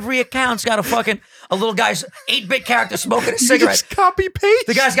money? Every account's got a little guy's 8-bit character smoking a You cigarette. just copy paste.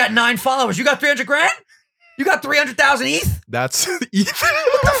 The guy's got 9 followers. You got 300 grand? You got 300,000 ETH? That's What the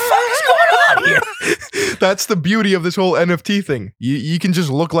fuck is going on here? That's the beauty of this whole NFT thing. You can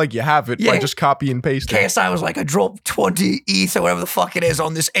just look like you have it by Yeah. just copy and pasting. KSI was like, I dropped 20 ETH or whatever the fuck it is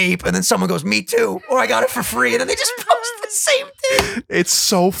on this ape, and then someone goes, me too, or I got it for free, and then they just post the same thing. It's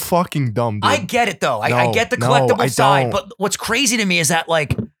so fucking dumb, dude. I get it though. I No, get the no, collectible I side, don't. but what's crazy to me is that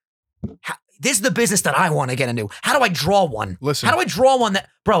like, this is the business that I want to get into. How do I draw one? Listen. How do I draw one that,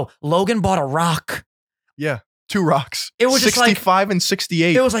 bro? Logan bought a rock. Yeah. 2 rocks. It was just like- 65 and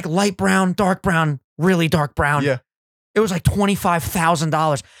 68. It was like light brown, dark brown, really dark brown. Yeah. It was like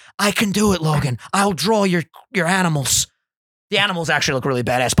 $25,000. I can do it, Logan. I'll draw your animals. The animals actually look really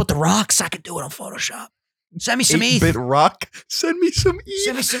badass, but the rocks, I could do it on Photoshop. Send me some ETH. 8-bit rock. Send me some ETH.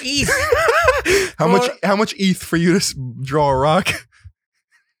 Send me some ETH. How much ETH for you to draw a rock?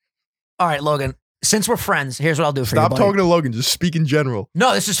 All right, Logan. Since we're friends, here's what I'll do for you, Stop buddy. talking to Logan. Just speak in general.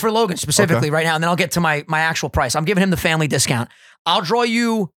 No, this is for Logan specifically right now, and then I'll get to my actual price. I'm giving him the family discount. I'll draw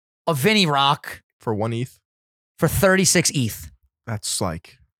you a Vinny rock For 1 ETH. for 36 ETH. That's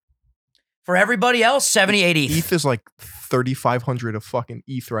like For everybody else, 78 ETH. ETH is like 3,500 of fucking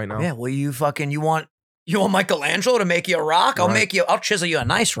ETH right now. Yeah, well, you want Michelangelo to make you a rock? Right. I'll chisel you a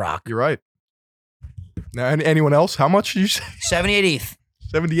nice rock. You're right. Now, anyone else? How much did you say? 78 ETH.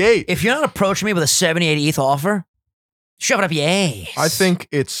 78. If you're not approaching me with a 78 ETH offer, shove it up your ass. I think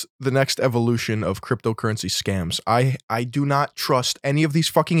it's the next evolution of cryptocurrency scams. I do not trust any of these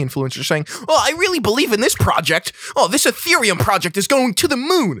fucking influencers saying, "Oh, I really believe in this project. Oh, this Ethereum project is going to the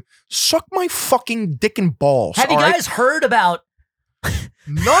moon." Suck my fucking dick and balls. Have you all right? guys heard about?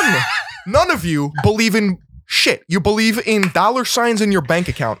 None of you believe in shit. You believe in dollar signs in your bank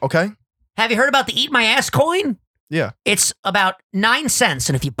account, okay? Have you heard about the Eat My Ass coin? Yeah. It's about 9 cents,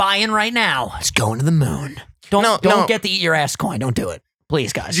 and if you buy in right now, it's going to the moon. No. Don't get the Eat Your Ass coin. Don't do it,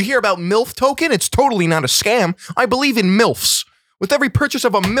 please, guys. Did you hear about MILF token? It's totally not a scam. I believe in MILFs. With every purchase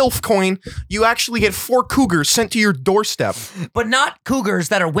of a MILF coin, you actually get 4 cougars sent to your doorstep. But not cougars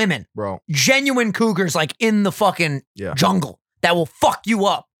that are women. Bro. Genuine cougars, like in the fucking Yeah. jungle, that will fuck you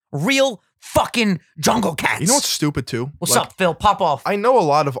up. Real fucking jungle cats. You know what's stupid too? What's Like, up, Phil? Pop off. I know a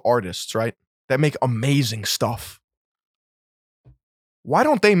lot of artists, right, that make amazing stuff. Why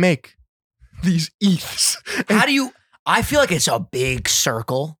don't they make these ETHs? How do you? I feel like it's a big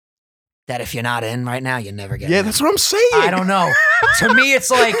circle that if you're not in right now, you never get Yeah, in. that's what I'm saying. I don't know. To me,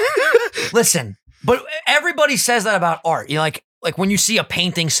 it's like, listen, but everybody says that about art. You know, like when you see a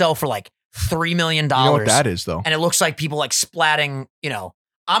painting sell for like $3 million. You know what that is, though? And it looks like people like splatting, you know.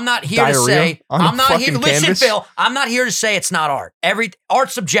 I'm not here to Diarrhea say on a I'm not here. fucking Listen, canvas? Phil. I'm not here to say it's not art.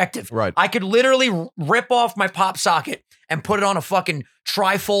 Art's subjective. Right. I could literally rip off my pop socket and put it on a fucking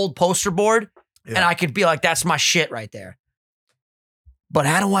trifold poster board, Yeah. and I could be like, "That's my shit right there." But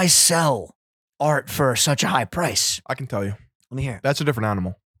how do I sell art for such a high price? I can tell you. Let me hear it. That's a different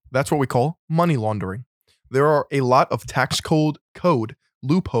animal. That's what we call money laundering. There are a lot of tax code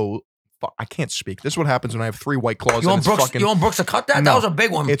loophole. I can't speak. This is what happens when I have 3 White Claws. You and want it's Brooks? fucking, You want Brooks to cut that? That No. was a big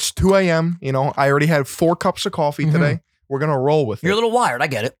one. It's 2 a.m. You know, I already had 4 cups of coffee Mhm. today. We're gonna roll with You're a it. little wired. I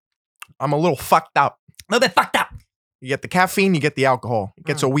get it. I'm a little fucked up. A little bit fucked up. You get the caffeine, you get the alcohol. It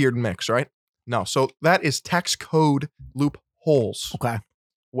gets a weird mix, right? No, so that is tax code loopholes Okay.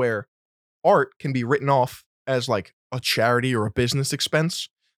 where art can be written off as like a charity or a business expense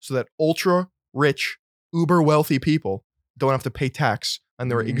so that ultra rich, uber wealthy people don't have to pay tax on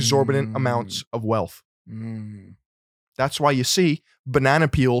their exorbitant amounts of wealth. Mm. That's why you see banana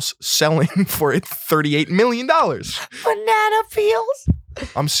peels selling for $38 million. Banana peels?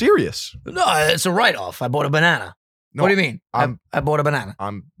 I'm serious. No, it's a write-off. I bought a banana. No, What do you mean? I'm- I bought a banana.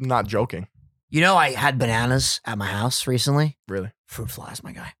 I'm not joking. You know, I had bananas at my house recently. Really. Fruit flies,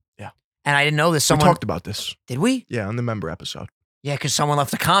 my guy. Yeah. And I didn't know this. Someone We talked about this. did we? Yeah, on the member episode. Yeah, because someone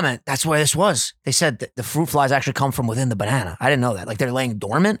left a comment. That's where this was. They said that the fruit flies actually come from within the banana. I didn't know that. Like they're laying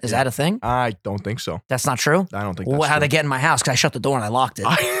dormant. Is that a thing? I don't think so. That's not true. I don't think Well, that's how true. they get in my house? Because I shut the door and I locked it.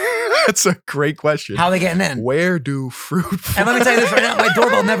 That's a great question. How are they getting in? Where do fruit flies? And let me tell you this right now: my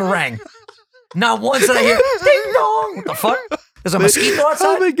doorbell never rang. Not once did I hear ding dong. What the fuck? There's a mosquito How outside.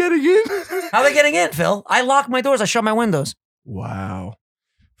 are they getting in? How are they getting in, Phil? I lock my doors. I shut my windows. Wow.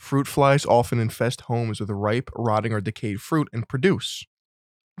 Fruit flies often infest homes with ripe, rotting, or decayed fruit and produce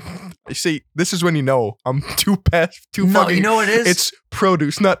You see, this is when you know I'm too fucking. No, you know what it is? It's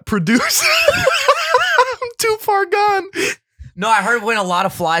produce, not produce. I'm too far gone. No, I heard when a lot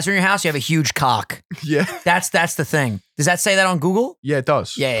of flies are in your house, you have a huge cock. Yeah. That's the thing. Does that say that on Google? Yeah, it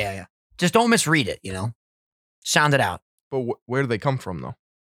does. Yeah. Just don't misread it, you know? Sound it out. But where do they come from, though?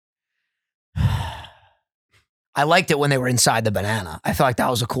 I liked it when they were inside the banana. I felt like that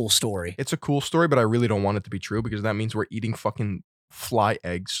was a cool story. It's a cool story, but I really don't want it to be true because that means we're eating fucking fly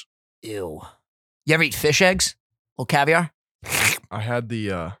eggs. Ew. You ever eat fish eggs? Little caviar? I had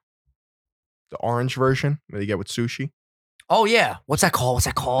the orange version that you get with sushi. Oh, yeah. What's that called?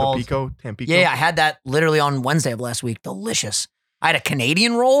 Tampico. Yeah, I had that literally on Wednesday of last week. Delicious. I had a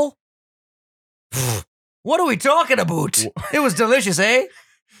Canadian roll. What are we talking about? It was delicious, eh?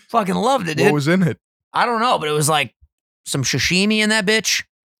 Fucking loved it, dude. What was in it? I don't know, but it was like some sashimi in that bitch,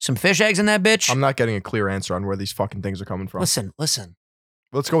 some fish eggs in that bitch. I'm not getting a clear answer on where these fucking things are coming from. Listen.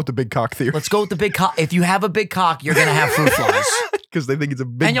 Let's go with the big cock theory. Let's go with the big cock. If you have a big cock, you're going to have fruit flies. Because they think it's a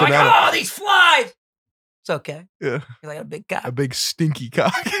big And you're banana. like, oh, these flies. It's okay. Yeah. You're like a big cock. A big stinky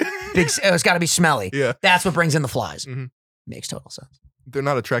cock. It's got to be smelly. Yeah. That's what brings in the flies. Mhm. Makes total sense. They're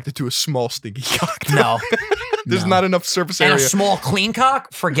not attracted to a small stinky cock. though. No. There's No. not enough surface And area. a small clean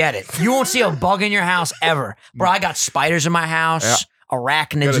cock, forget it. You won't see a bug in your house ever. Bro, I got spiders in my house, Yeah.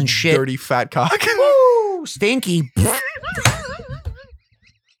 arachnids Got a and shit. dirty fat cock. Woo, stinky.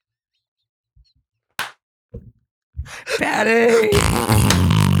 Patty.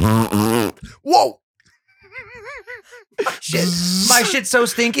 Whoa! My shit's so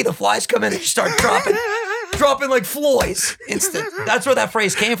stinky, the flies come in and start dropping like flies. Instant. That's where that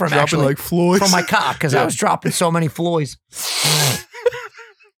phrase came from, Dropping actually. like Floyd. From my cock, because I Yeah. was dropping so many flies.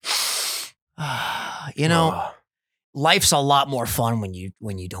 You know, life's a lot more fun when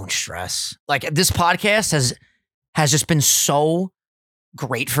you don't stress. Like this podcast has just been so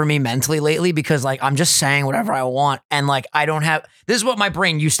great for me mentally lately because like I'm just saying whatever I want and like I don't have. This is what my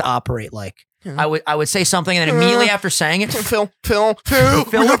brain used to operate like. I would say something and then immediately after saying it, Phil,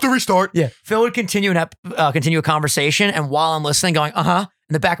 we have to restart. yeah, Phil would continue a conversation, and while I'm listening, going in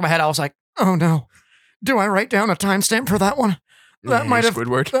the back of my head, I was like, oh no, do I write down a timestamp for that one? That might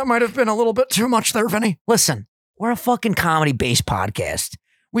have been a little bit too much there, Vinny. Listen, we're a fucking comedy-based podcast.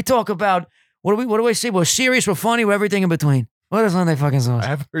 We talk about what do I say? We're serious, we're funny, we're everything in between. What is Sunday fucking sauce? I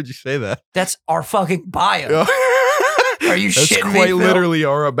haven't heard you say that. That's our fucking bio. Are you That's shitting me, quite Phil? literally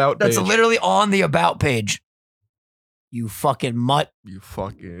our about page. That's literally on the about page. You fucking mutt. You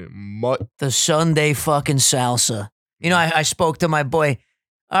fucking mutt. The Sunday fucking salsa. You know, I spoke to our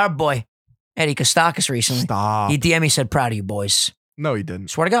boy, Eddie Kostakis recently. Stop. He DM'd me, said, proud of you boys. No, he didn't.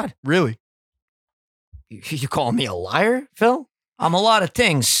 Swear to God. Really? You calling me a liar, Phil? I'm a lot of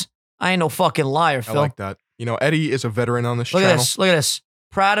things. I ain't no fucking liar, Phil. I like that. You know, Eddie is a veteran on this Look channel. at this. Look at this.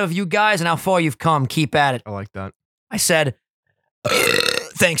 Proud of you guys and how far you've come. Keep at it. I like that. I said,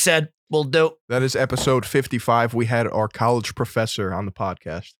 thanks, Ed. We'll do. That is episode 55. We had our college professor on the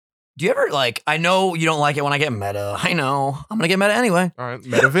podcast. Do you ever, like, I know you don't like it when I get meta. I know. I'm going to get meta anyway. All right,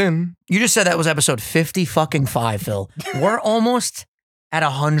 Metavin. You just said that was episode 50 Phil. We're almost at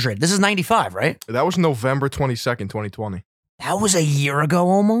 100. This is 95, right? That was November 22nd, 2020. That was a year ago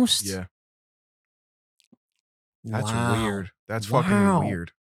almost? Yeah. That's Wow. weird. That's Wow. fucking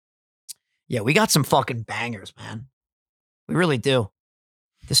weird. Yeah, we got some fucking bangers, man. We really do.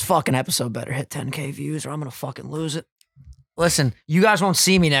 This fucking episode better hit 10K views or I'm going to fucking lose it. Listen, you guys won't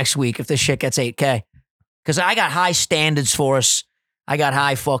see me next week if this shit gets 8K. Because I got high standards for us. I got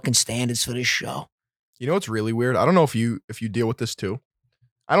high fucking standards for this show. You know what's really weird? I don't know if you deal with this too.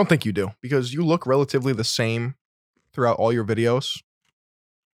 I don't think you do because you look relatively the same throughout all your videos.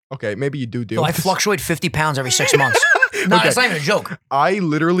 Okay, maybe you do deal So I with this. fluctuate 50 pounds every 6 months. No, Okay. it's not even a joke. I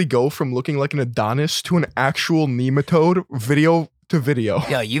literally go from looking like an Adonis to an actual nematode video to video.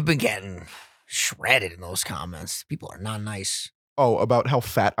 Yo, you've been getting shredded in those comments. People are not nice. Oh, about how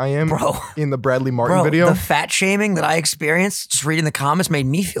fat I am Bro, in the Bradley Martin bro, video. the fat shaming that I experienced just reading the comments made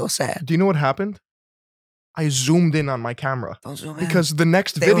me feel sad. Do you know what happened? I zoomed in on my camera Don't zoom in. because the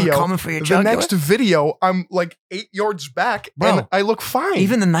next they video, were coming for your the jugular. next video, I'm like 8 yards back Bro, and I look fine.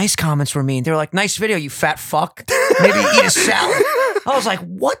 Even the nice comments were mean. They were like, nice video, you fat fuck. Maybe eat a salad. I was like,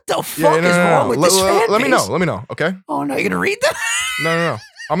 what the fuck is wrong with this fan Let me base? know, okay? Oh, no, you're going to read them? No.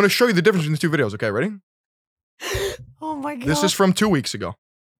 I'm going to show you the difference in the two videos, okay? Ready? Oh, my God. This is from 2 weeks ago.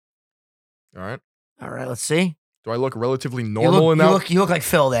 All right. All right, let's see. Do I look relatively normal in that? You look like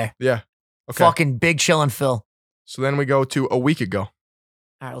Phil there. Yeah. Okay. Fucking big chillin' Phil. So then we go to a week ago. All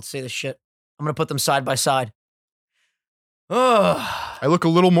right, let's see this shit. I'm going to put them side by side. Ugh. I look a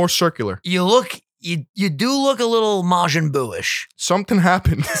little more circular. You look you do look a little Majin Buu-ish. Something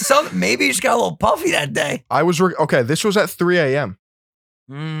happened. Maybe you just got a little puffy that day. Okay, this was at 3 a.m.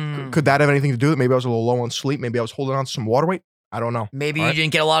 Mm. Could that have anything to do with it? Maybe I was a little low on sleep. Maybe I was holding on to some water weight. I don't know. Maybe you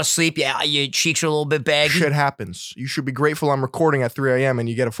didn't get a lot of sleep. Yeah, your cheeks are a little bit baggy. Shit happens. You should be grateful I'm recording at 3 a.m. and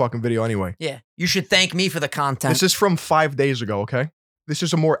you get a fucking video anyway. Yeah, you should thank me for the content. This is from 5 days ago, okay? This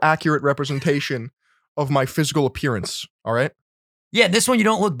is a more accurate representation of my physical appearance, all right? Yeah, this one you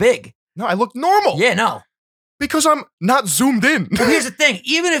don't look big. No, I look normal. Yeah, no. Because I'm not zoomed in. But here's the thing.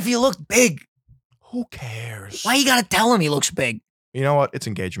 Even if you look big, who cares? why you gotta tell him he looks big? You know what? It's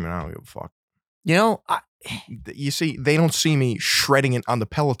engagement. I don't give a fuck. You know, You see, they don't see me shredding it on the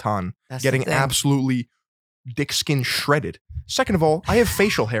Peloton, that's getting the thing. absolutely dick skin shredded. Second of all, I have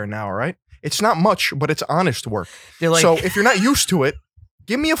facial hair now, all right? It's not much, but it's honest work. They're like, So if you're not used to it,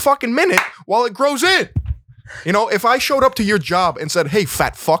 give me a fucking minute while it grows in. You know, if I showed up to your job and said, hey,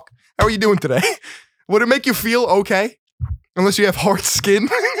 fat fuck, how are you doing today? Would it make you feel okay? Unless you have hard skin.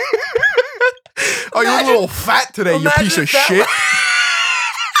 Oh, you're a little fat today, you piece of shit.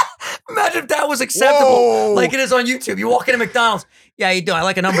 Imagine if that was acceptable, Whoa. like it is on YouTube. You walk into McDonald's. Yeah, how you doing? I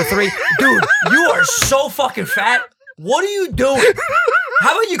like a number 3. Dude, you are so fucking fat. What are you doing?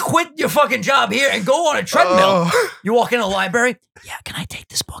 How about you quit your fucking job here and go on a treadmill? You walk into the library. Yeah, can I take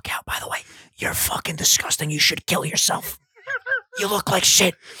this book out, by the way? You're fucking disgusting. You should kill yourself. You look like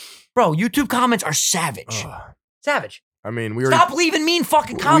shit. Bro, YouTube comments are savage. Savage. I mean, Stop leaving mean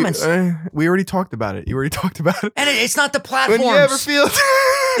fucking comments. We already talked about it. You already talked about it. And it's not the platforms. When you ever feel...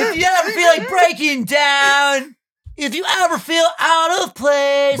 If you ever feel like breaking down, if you ever feel out of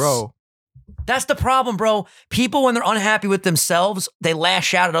place. Bro. That's the problem, bro. People, when they're unhappy with themselves, they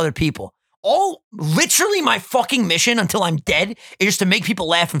lash out at other people. Literally my fucking mission until I'm dead is just to make people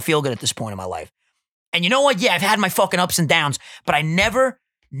laugh and feel good at this point in my life. And you know what? Yeah, I've had my fucking ups and downs, but I never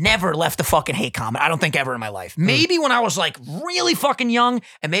left a fucking hate comment. I don't think ever in my life. Maybe when I was like really fucking young,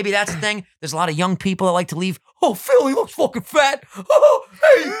 and maybe that's the thing. There's a lot of young people that like to leave. Oh, Phil, he looks fucking fat. Oh,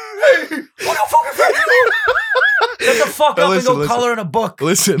 hey, look how fucking fat you are. Get the fuck up and go color in a book.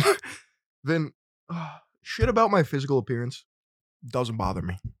 Listen, then shit about my physical appearance doesn't bother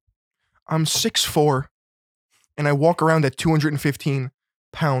me. I'm 6'4", and I walk around at 215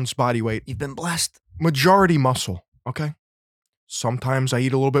 pounds body weight. You've been blessed. Majority muscle, okay? Sometimes I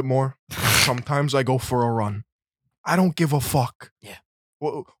eat a little bit more. Sometimes I go for a run. I don't give a fuck. Yeah.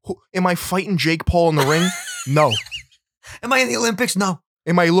 Am I fighting Jake Paul in the ring? No. Am I in the Olympics? No.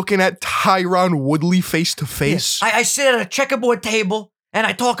 Am I looking at Tyron Woodley face to face? I sit at a checkerboard table and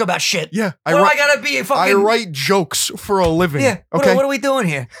I talk about shit. Yeah. I gotta be a fucking... I write jokes for a living. Yeah. Okay. What are we doing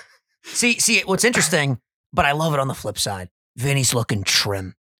here? See, what's interesting, but I love it on the flip side. Vinny's looking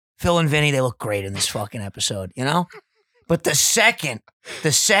trim. Phil and Vinny, they look great in this fucking episode, you know? But the second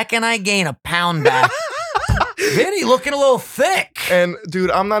I gain a pound back, Vinny looking a little thick. And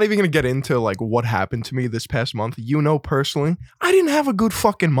dude, I'm not even gonna get into like what happened to me this past month. You know, personally, I didn't have a good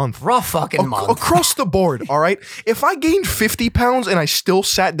fucking month. Rough fucking month. Across the board, all right? If I gained 50 pounds and I still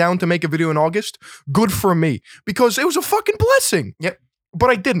sat down to make a video in August, good for me. Because it was a fucking blessing. Yep. But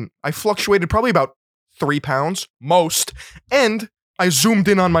I didn't. I fluctuated probably about 3 pounds, most, and I zoomed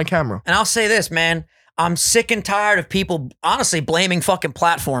in on my camera. And I'll say this, man. I'm sick and tired of people, honestly, blaming fucking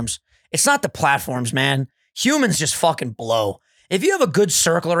platforms. It's not the platforms, man. Humans just fucking blow. If you have a good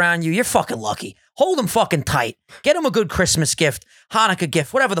circle around you, you're fucking lucky. Hold them fucking tight. Get them a good Christmas gift, Hanukkah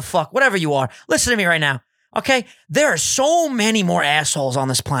gift, whatever the fuck, whatever you are. Listen to me right now, okay? There are so many more assholes on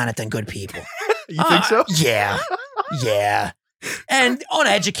this planet than good people. You think so? Yeah. Yeah. And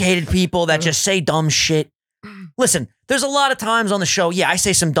uneducated people that just say dumb shit. Listen, there's a lot of times on the show, yeah, I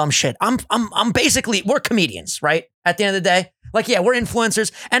say some dumb shit. I'm basically, we're comedians, right? At the end of the day. Like, yeah, we're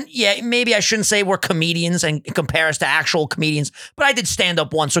influencers. And yeah, maybe I shouldn't say we're comedians and compare us to actual comedians, but I did stand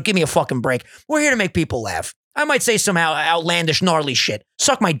up once, so give me a fucking break. We're here to make people laugh. I might say some outlandish, gnarly shit.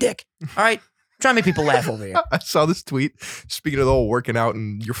 Suck my dick. All right? Try to make people laugh over here. I saw this tweet. Speaking of the whole working out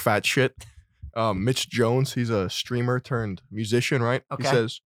and your fat shit, Mitch Jones, he's a streamer turned musician, right? Okay. He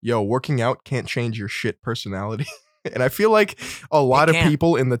says, yo, working out can't change your shit personality. And I feel like a lot of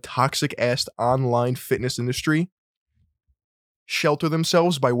people in the toxic ass online fitness industry shelter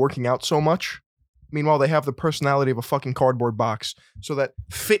themselves by working out so much. Meanwhile, they have the personality of a fucking cardboard box. So that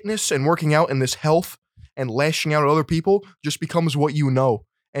fitness and working out and this health and lashing out at other people just becomes what you know.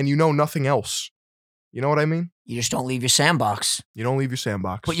 And you know nothing else. You know what I mean? You just don't leave your sandbox. You don't leave your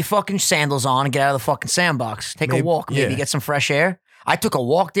sandbox. Put your fucking sandals on and get out of the fucking sandbox. Take a walk, maybe get some fresh air. I took a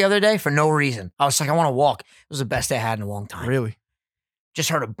walk the other day for no reason. I was like, I want to walk. It was the best day I had in a long time. Really? Just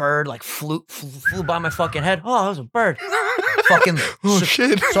heard a bird like flew by my fucking head. Oh, it was a bird. fucking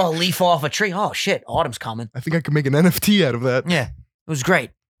shit. saw a leaf off a tree. Oh shit, autumn's coming. I think I could make an NFT out of that. Yeah, it was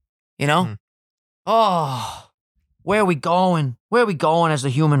great. You know? Mm. Oh, where are we going? Where are we going as the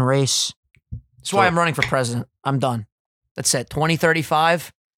human race? That's why I'm running for president. I'm done. That's it.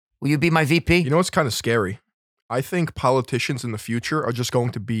 2035. Will you be my VP? You know what's kind of scary? I think politicians in the future are just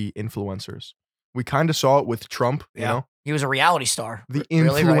going to be influencers. We kind of saw it with Trump, you know? He was a reality star. The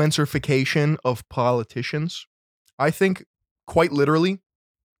Really, right? influencerification of politicians. I think, quite literally,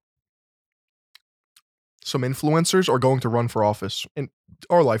 some influencers are going to run for office in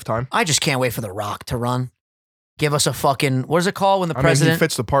our lifetime. I just can't wait for The Rock to run. Give us a fucking, what is it called when the I president? mean, he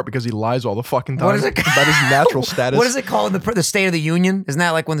fits the part because he lies all the fucking time. What is it about his natural status? What is it called in the State of the Union? Isn't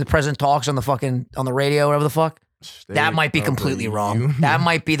that like when the president talks on the radio, whatever the fuck? That might be completely wrong. That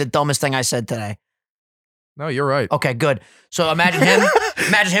might be the dumbest thing I said today. No, you're right. Okay, good. So imagine him.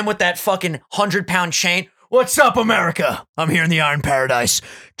 Imagine him with that fucking 100-pound chain. What's up, America? I'm here in the Iron Paradise.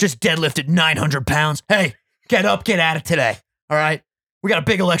 Just deadlifted 900 pounds. Hey, get up, get at it today. All right? We got a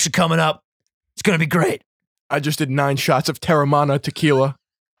big election coming up. It's going to be great. I just did 9 shots of Terramana tequila.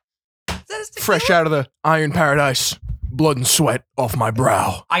 Fresh out of the Iron Paradise. Blood and sweat off my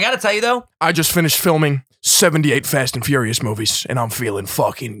brow. I got to tell you, though. I just finished filming 78 Fast and Furious movies, and I'm feeling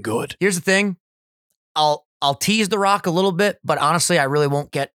fucking good. Here's the thing. I'll tease The Rock a little bit, but honestly, I really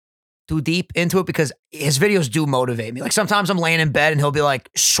won't get too deep into it because his videos do motivate me. Like sometimes I'm laying in bed and he'll be like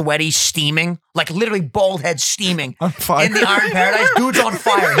sweaty, steaming, like literally bald head steaming On fire. in the Iron Paradise. Dude's on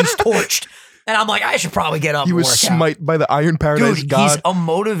fire. He's torched. And I'm like, I should probably get up He and was work out. smite by the Iron Paradise Dude, god. he's a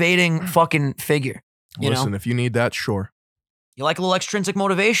motivating fucking figure. Listen, if you need that, sure. You like a little extrinsic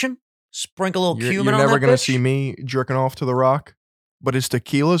motivation? Sprinkle a little You're cumin on never that gonna bitch? see me jerking off to The Rock, but his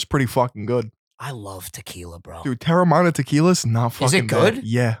tequila's pretty fucking good. I love tequila, bro. Dude, Terramana tequila's not fucking Is it good? bad.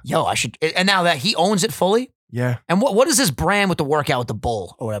 Yeah, Yo, I should. And now that he owns it fully, yeah. and what is this brand with the workout with the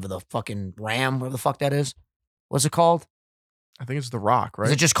bull or whatever, the fucking ram, whatever the fuck that is? What's it called? I think it's The Rock, right?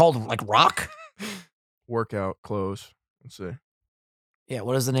 Is it just called like Rock? Workout clothes. Let's see. Yeah,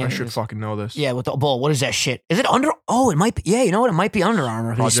 what is the name? I of should this? fucking know this. Yeah, with the bull. What is that shit? Is it Under? Oh, it might be. Yeah, you know what? It might be Under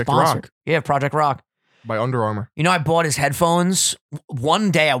Armour. who's Project sponsored. Rock. Yeah, Project Rock. By Under Armour. You know, I bought his headphones.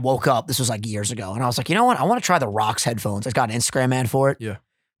 One day I woke up, this was like years ago, and I was like, you know what? I want to try the Rock's headphones. I got an Instagram ad for it. Yeah.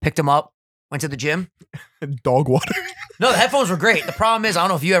 Picked them up, went to the gym. Dog water. No, the headphones were great. The problem is, I don't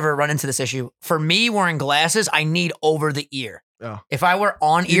know if you ever run into this issue. For me, wearing glasses, I need over the ear. Yeah. If I wear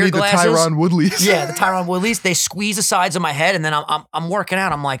on You ear need glasses, the Tyron Woodleys. yeah, the Tyron Woodleys, they squeeze the sides of my head, and then I'm working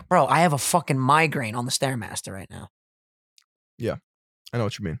out. I'm like, bro, I have a fucking migraine on the Stairmaster right now. I know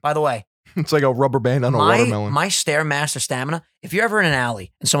what you mean. By the way, It's like a rubber band on a watermelon. my Stairmaster stamina, if you're ever in an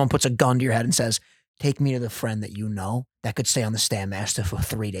alley and someone puts a gun to your head and says, take me to the friend that you know that could stay on the Stairmaster for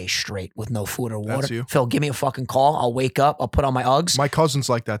 3 days straight with no food or water. That's you. Phil, give me a fucking call. I'll wake up. I'll put on my Uggs. My cousin's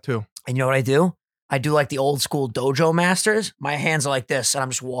like that too. And you know what I do? I do like the old school dojo masters. My hands are like this and I'm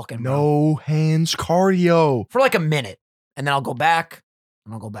just walking. bro, No hands cardio. for like a minute. And then I'll go back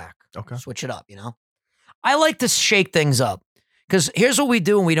and I'll go back. Okay. Switch it up, you know? I like to shake things up because here's what we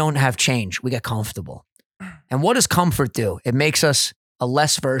do when we don't have change. We get comfortable. And what does comfort do? It makes us a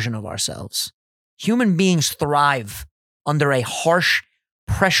less version of ourselves. Human beings thrive under a harsh,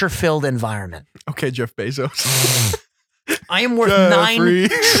 pressure-filled environment. Okay, Jeff Bezos. I am worth Jeffrey.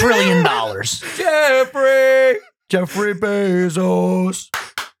 $9 trillion. Jeffrey Bezos.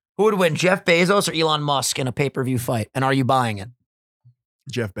 Who would win, Jeff Bezos or Elon Musk in a pay-per-view fight? And are you buying it?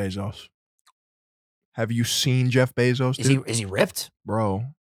 Jeff Bezos. Have you seen Jeff Bezos? Dude? Is he ripped? Bro.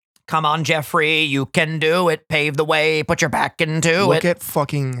 Come on, Jeffrey, you can do it. Pave the way, put your back into Look it. at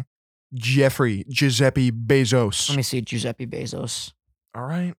fucking Giuseppe Bezos. Let me see Giuseppe Bezos. All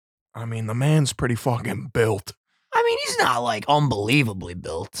right. I mean, the man's pretty fucking built. I mean, he's not like unbelievably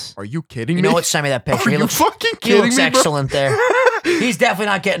built. Are you kidding You me? know what? Send me that picture. Are He you looks, fucking he kidding looks me, bro? excellent there. He's definitely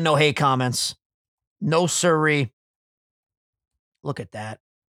not getting no hate comments. No siree. Look at that.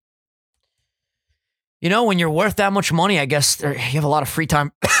 You know, when you're worth that much money, I guess you have a lot of free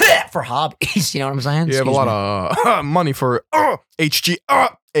time for hobbies. You know what I'm saying? You have a lot of money for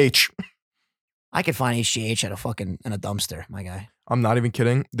HGH. I could find HGH at a fucking in a dumpster, my guy. I'm not even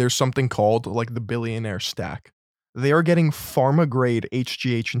kidding. There's something called like the billionaire stack. They are getting pharma grade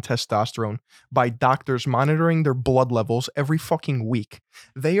HGH and testosterone by doctors monitoring their blood levels every fucking week.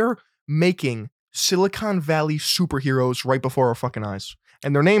 They are making Silicon Valley superheroes right before our fucking eyes.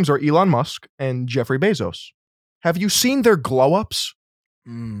 And their names are Elon Musk and Jeffrey Bezos. Have you seen their glow ups?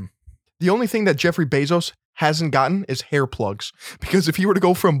 The only thing that Jeffrey Bezos hasn't gotten is hair plugs. Because if he were to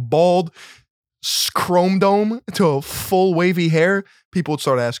go from bald chrome dome to full wavy hair, people would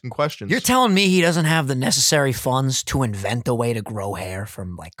start asking questions. You're telling me he doesn't have the necessary funds to invent a way to grow hair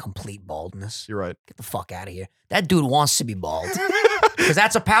from like complete baldness? You're right. Get the fuck out of here. That dude wants to be bald. Because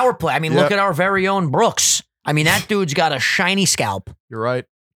that's a power play. I mean, look at our very own Brooks. I mean, that dude's got a shiny scalp. You're right.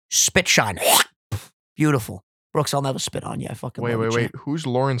 Spit shine. Beautiful. Brooks, I'll never spit on you. I fucking Wait. Who's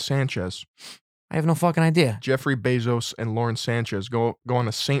Lauren Sanchez? I have no fucking idea. Jeffrey Bezos and Lauren Sanchez go on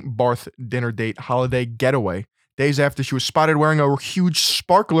a St. Barth dinner date holiday getaway days after she was spotted wearing a huge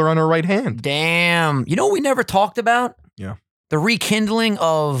sparkler on her right hand. Damn. You know what we never talked about? Yeah. The rekindling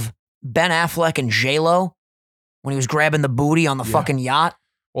of Ben Affleck and J-Lo when he was grabbing the booty on the fucking yacht.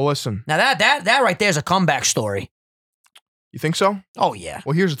 Well, listen. Now that right there is a comeback story. You think so? Oh, yeah.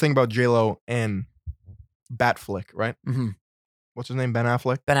 Well, here's the thing about J-Lo and Batflick, right? Mm-hmm. What's his name? Ben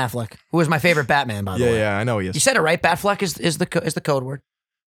Affleck? Ben Affleck, who is my favorite Batman, by the way. Yeah, I know he is. You said it right. Batfleck is the code word.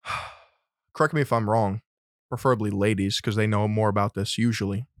 Correct me if I'm wrong. Preferably ladies, because they know more about this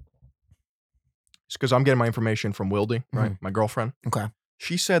usually. It's because I'm getting my information from Wildy, right? My girlfriend. Okay.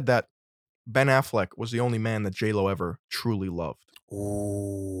 She said that Ben Affleck was the only man that J-Lo ever truly loved.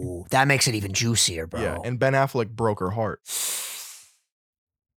 Ooh, that makes it even juicier, bro. Yeah, and Ben Affleck broke her heart.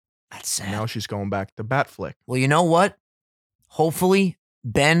 That's sad. And now she's going back to Batflick. Well, you know what? Hopefully,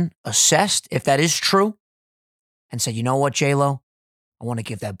 Ben assessed if that is true and said, you know what, J-Lo? I want to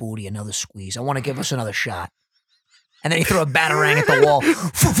give that booty another squeeze. I want to give us another shot. And then he threw a batarang at the wall.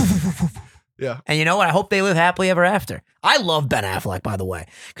 Yeah. And you know what? I hope they live happily ever after. I love Ben Affleck, by the way.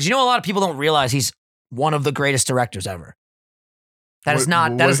 Because you know, a lot of people don't realize he's one of the greatest directors ever. That is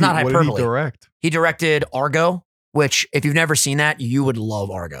not hyperbole. What did he direct? He directed Argo, which, if you've never seen that, you would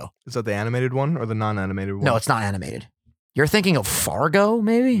love Argo. Is that the animated one or the non-animated one? No, it's not animated. You're thinking of Fargo,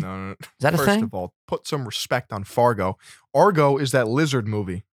 maybe? No. Is that a thing? First of all, put some respect on Fargo. Argo is that lizard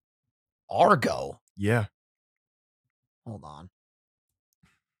movie. Argo? Yeah. Hold on.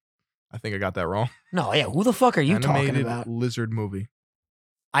 I think I got that wrong. No, yeah. Who the fuck are you talking Animated about? lizard movie.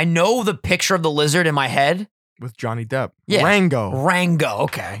 I know the picture of the lizard in my head. With Johnny Depp. Yeah. Rango.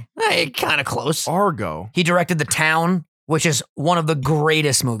 Okay. Hey, kind of close. Argo. He directed The Town, which is one of the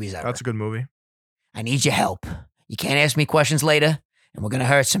greatest movies ever. That's a good movie. I need your help. You can't ask me questions later, and we're going to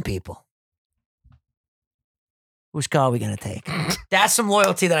hurt some people. Whose car are we going to take? That's some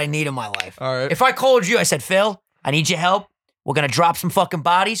loyalty that I need in my life. All right. If I called you, I said, Phil, I need your help. We're going to drop some fucking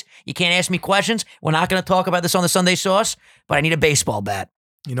bodies. You can't ask me questions. We're not going to talk about this on the Sunday Sauce, but I need a baseball bat.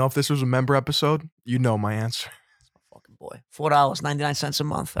 You know, if this was a member episode, you know my answer. Fucking boy. $4.99 a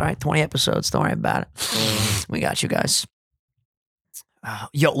month. All right, 20 episodes. Don't worry about it. We got you guys.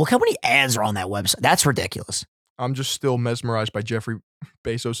 Yo, look how many ads are on that website. That's ridiculous. I'm just still mesmerized by Jeffrey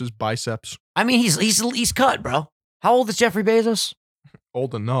Bezos' biceps. I mean, he's cut, bro. How old is Jeffrey Bezos?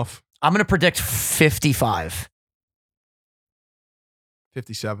 Old enough. I'm going to predict 55.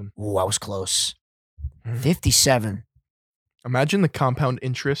 57. Ooh, I was close. 57. Imagine the compound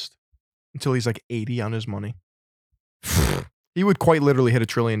interest until he's like 80 on his money. He would quite literally hit $1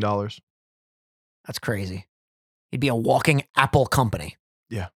 trillion. That's crazy. He'd be a walking Apple company.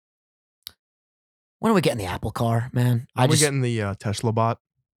 Yeah. When are we getting the Apple car, man? We're getting the Tesla bot.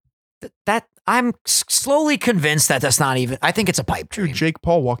 That I'm slowly convinced that that's not even. I think it's a pipe dream. Dude, Jake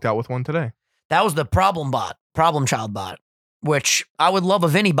Paul walked out with one today. That was the problem child bot, which I would love a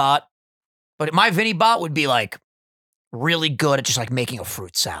Vinny bot, but my Vinny bot would be like really good at just like making a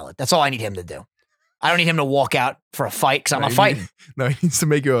fruit salad. That's all I need him to do. I don't need him to walk out for a fight because I'm not fighting. No, he needs to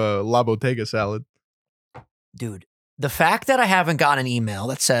make you a La Bottega salad. Dude, the fact that I haven't gotten an email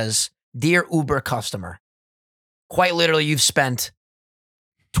that says, "Dear Uber customer, quite literally you've spent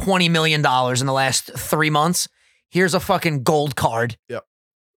 $20 million in the last 3 months. Here's a fucking gold card. Yep.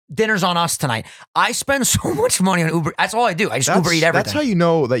 Dinner's on us tonight." I spend so much money on Uber. That's all I do. I just Uber eat everything. That's how you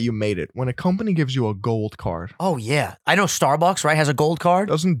know that you made it. When a company gives you a gold card. Oh, yeah. I know Starbucks, right, has a gold card.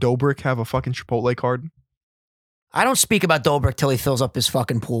 Doesn't Dobrik have a fucking Chipotle card? I don't speak about Dobrik till he fills up his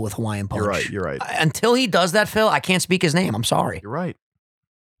fucking pool with Hawaiian Punch. You're right. Until he does that, Phil, I can't speak his name. I'm sorry. You're right.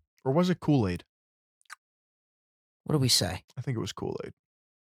 Or was it Kool-Aid? What do we say? I think it was Kool-Aid.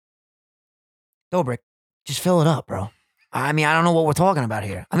 Dobrik, just fill it up, bro. I mean, I don't know what we're talking about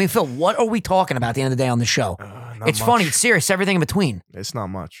here. I mean, Phil, what are we talking about at the end of the day on the show? It's much. Funny. It's serious. Everything in between. It's not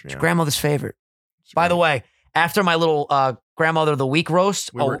much. It's grandmother's favorite. By the way, after my little grandmother of the week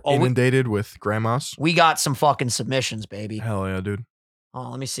roast, we were inundated with grandmas. We got some fucking submissions, baby. Hell yeah, dude. Oh,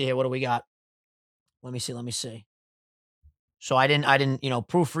 let me see here. What do we got? Let me see. So I didn't,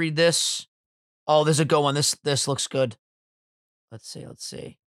 proofread this. Oh, this is a good one. This looks good. Let's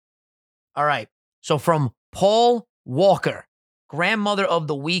see. All right. So from Paul Walker, grandmother of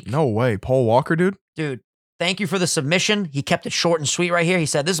the week. No way. Paul Walker, dude? Dude, thank you for the submission. He kept it short and sweet right here. He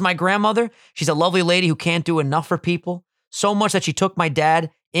said, this is my grandmother. She's a lovely lady who can't do enough for people. So much that she took my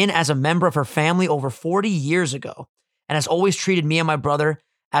dad in as a member of her family over 40 years ago and has always treated me and my brother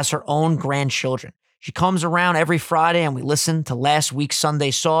as her own grandchildren. She comes around every Friday and we listen to last week's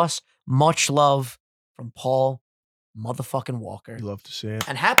Sunday Sauce. Much love from Paul motherfucking Walker. You love to see it.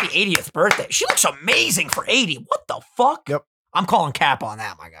 And happy 80th birthday. She looks amazing for 80. What the fuck? Yep. I'm calling cap on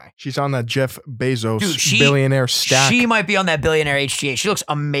that, my guy. She's on that Jeff Bezos Dude, billionaire stack. She might be on that billionaire HGA. She looks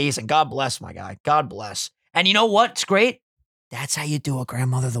amazing. God bless, my guy. God bless. And you know what's great? That's how you do a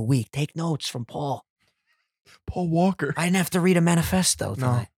grandmother of the week. Take notes from Paul. Paul Walker. I didn't have to read a manifesto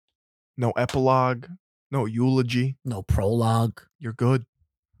tonight. No epilogue. No eulogy. No prologue. You're good.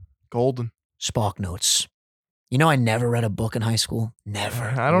 Golden. Spark notes. You know, I never read a book in high school. Never.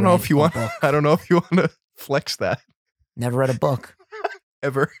 I don't know if you want. I don't know if you want to flex that. Never read a book.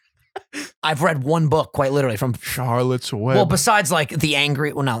 Ever. I've read one book, quite literally, from Charlotte's Web. Well, besides like the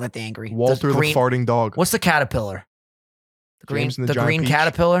angry. Well, no, not the angry. Walter the farting dog. What's the caterpillar? The green. James and the Giant green Peach?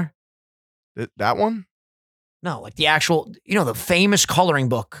 caterpillar. That one? No, like the actual. You know, the famous coloring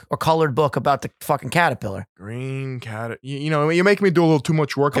book or colored book about the fucking caterpillar. Green cat. You know, you're making me do a little too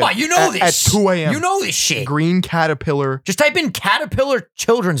much work. Come on, you know this. At 2 a.m. You know this shit. Green caterpillar. Just type in caterpillar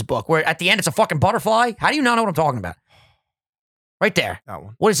children's book where at the end it's a fucking butterfly. How do you not know what I'm talking about? Right there. That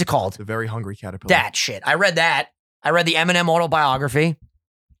one. What is it called? The Very Hungry Caterpillar. That shit. I read that. I read the Eminem autobiography.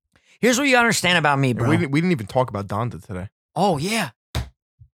 Here's what you gotta understand about me, bro. We didn't even talk about Donda today. Oh, yeah.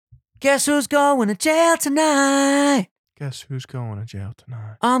 Guess who's going to jail tonight? Guess who's going to jail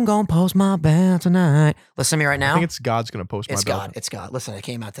tonight? I'm going to post my bail tonight. Listen to me right now. I think it's God's going to post my bail. It's God. Listen, it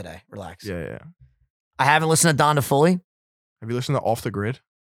came out today. Relax. Yeah. I haven't listened to Donda fully. Have you listened to Off the Grid?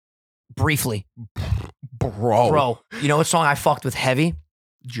 Briefly. Bro. You know what song I fucked with heavy?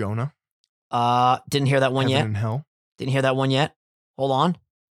 Jonah. Didn't hear that one Heaven yet. and Hell. Didn't hear that one yet. Hold on.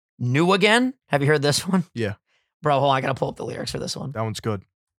 New Again. Have you heard this one? Yeah. Bro, hold on. I got to pull up the lyrics for this one. That one's good.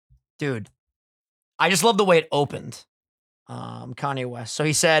 Dude, I just love the way it opened. Kanye West. So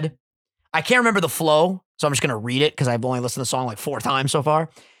he said, I can't remember the flow, so I'm just going to read it because I've only listened to the song like 4 times so far.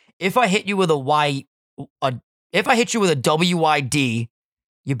 If I hit you with a WYD,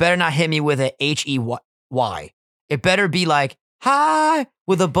 you better not hit me with a HEY. It better be like, hi,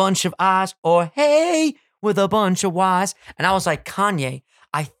 with a bunch of I's, or hey, with a bunch of Y's. And I was like, Kanye,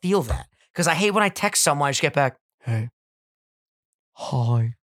 I feel that. Because I hate when I text someone, I just get back, hey,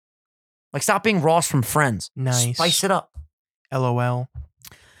 hi. Like, stop being Ross from Friends. Nice. Spice it up. LOL.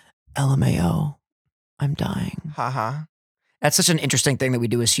 LMAO. I'm dying. Haha. That's such an interesting thing that we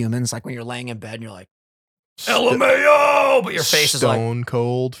do as humans. Like when you're laying in bed and you're like, LMAO, but your face is like stone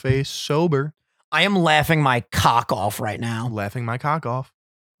cold face sober. I am laughing my cock off right now. Laughing my cock off.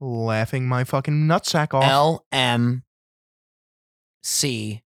 Laughing my fucking nutsack off. LMCORN.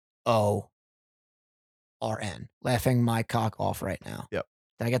 Laughing my cock off right now. Yep.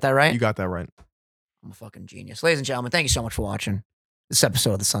 Did I get that right? You got that right. I'm a fucking genius. Ladies and gentlemen, thank you so much for watching this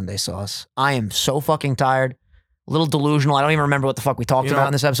episode of the Sunday Sauce. I am so fucking tired. A little delusional. I don't even remember what the fuck we talked about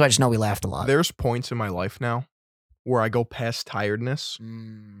in this episode. I just know we laughed a lot. There's points in my life now where I go past tiredness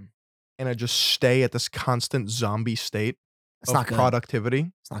and I just stay at this constant zombie state of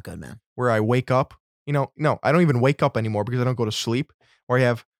productivity. It's not good, man. Where I wake up, no, I don't even wake up anymore because I don't go to sleep, or I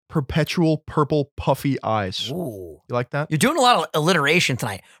have perpetual purple puffy eyes. Ooh. You like that? You're doing a lot of alliteration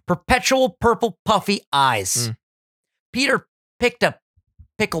tonight. Perpetual purple puffy eyes. Peter picked a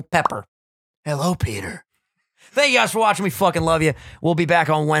pickled pepper. Hello, Peter. Thank you guys for watching. We fucking love you. We'll be back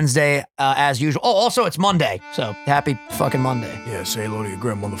on Wednesday as usual. Oh, also, it's Monday. So happy fucking Monday. Yeah, say hello to your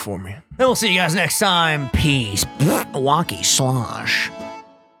grandmother for me. And we'll see you guys next time. Peace. Wonky slosh.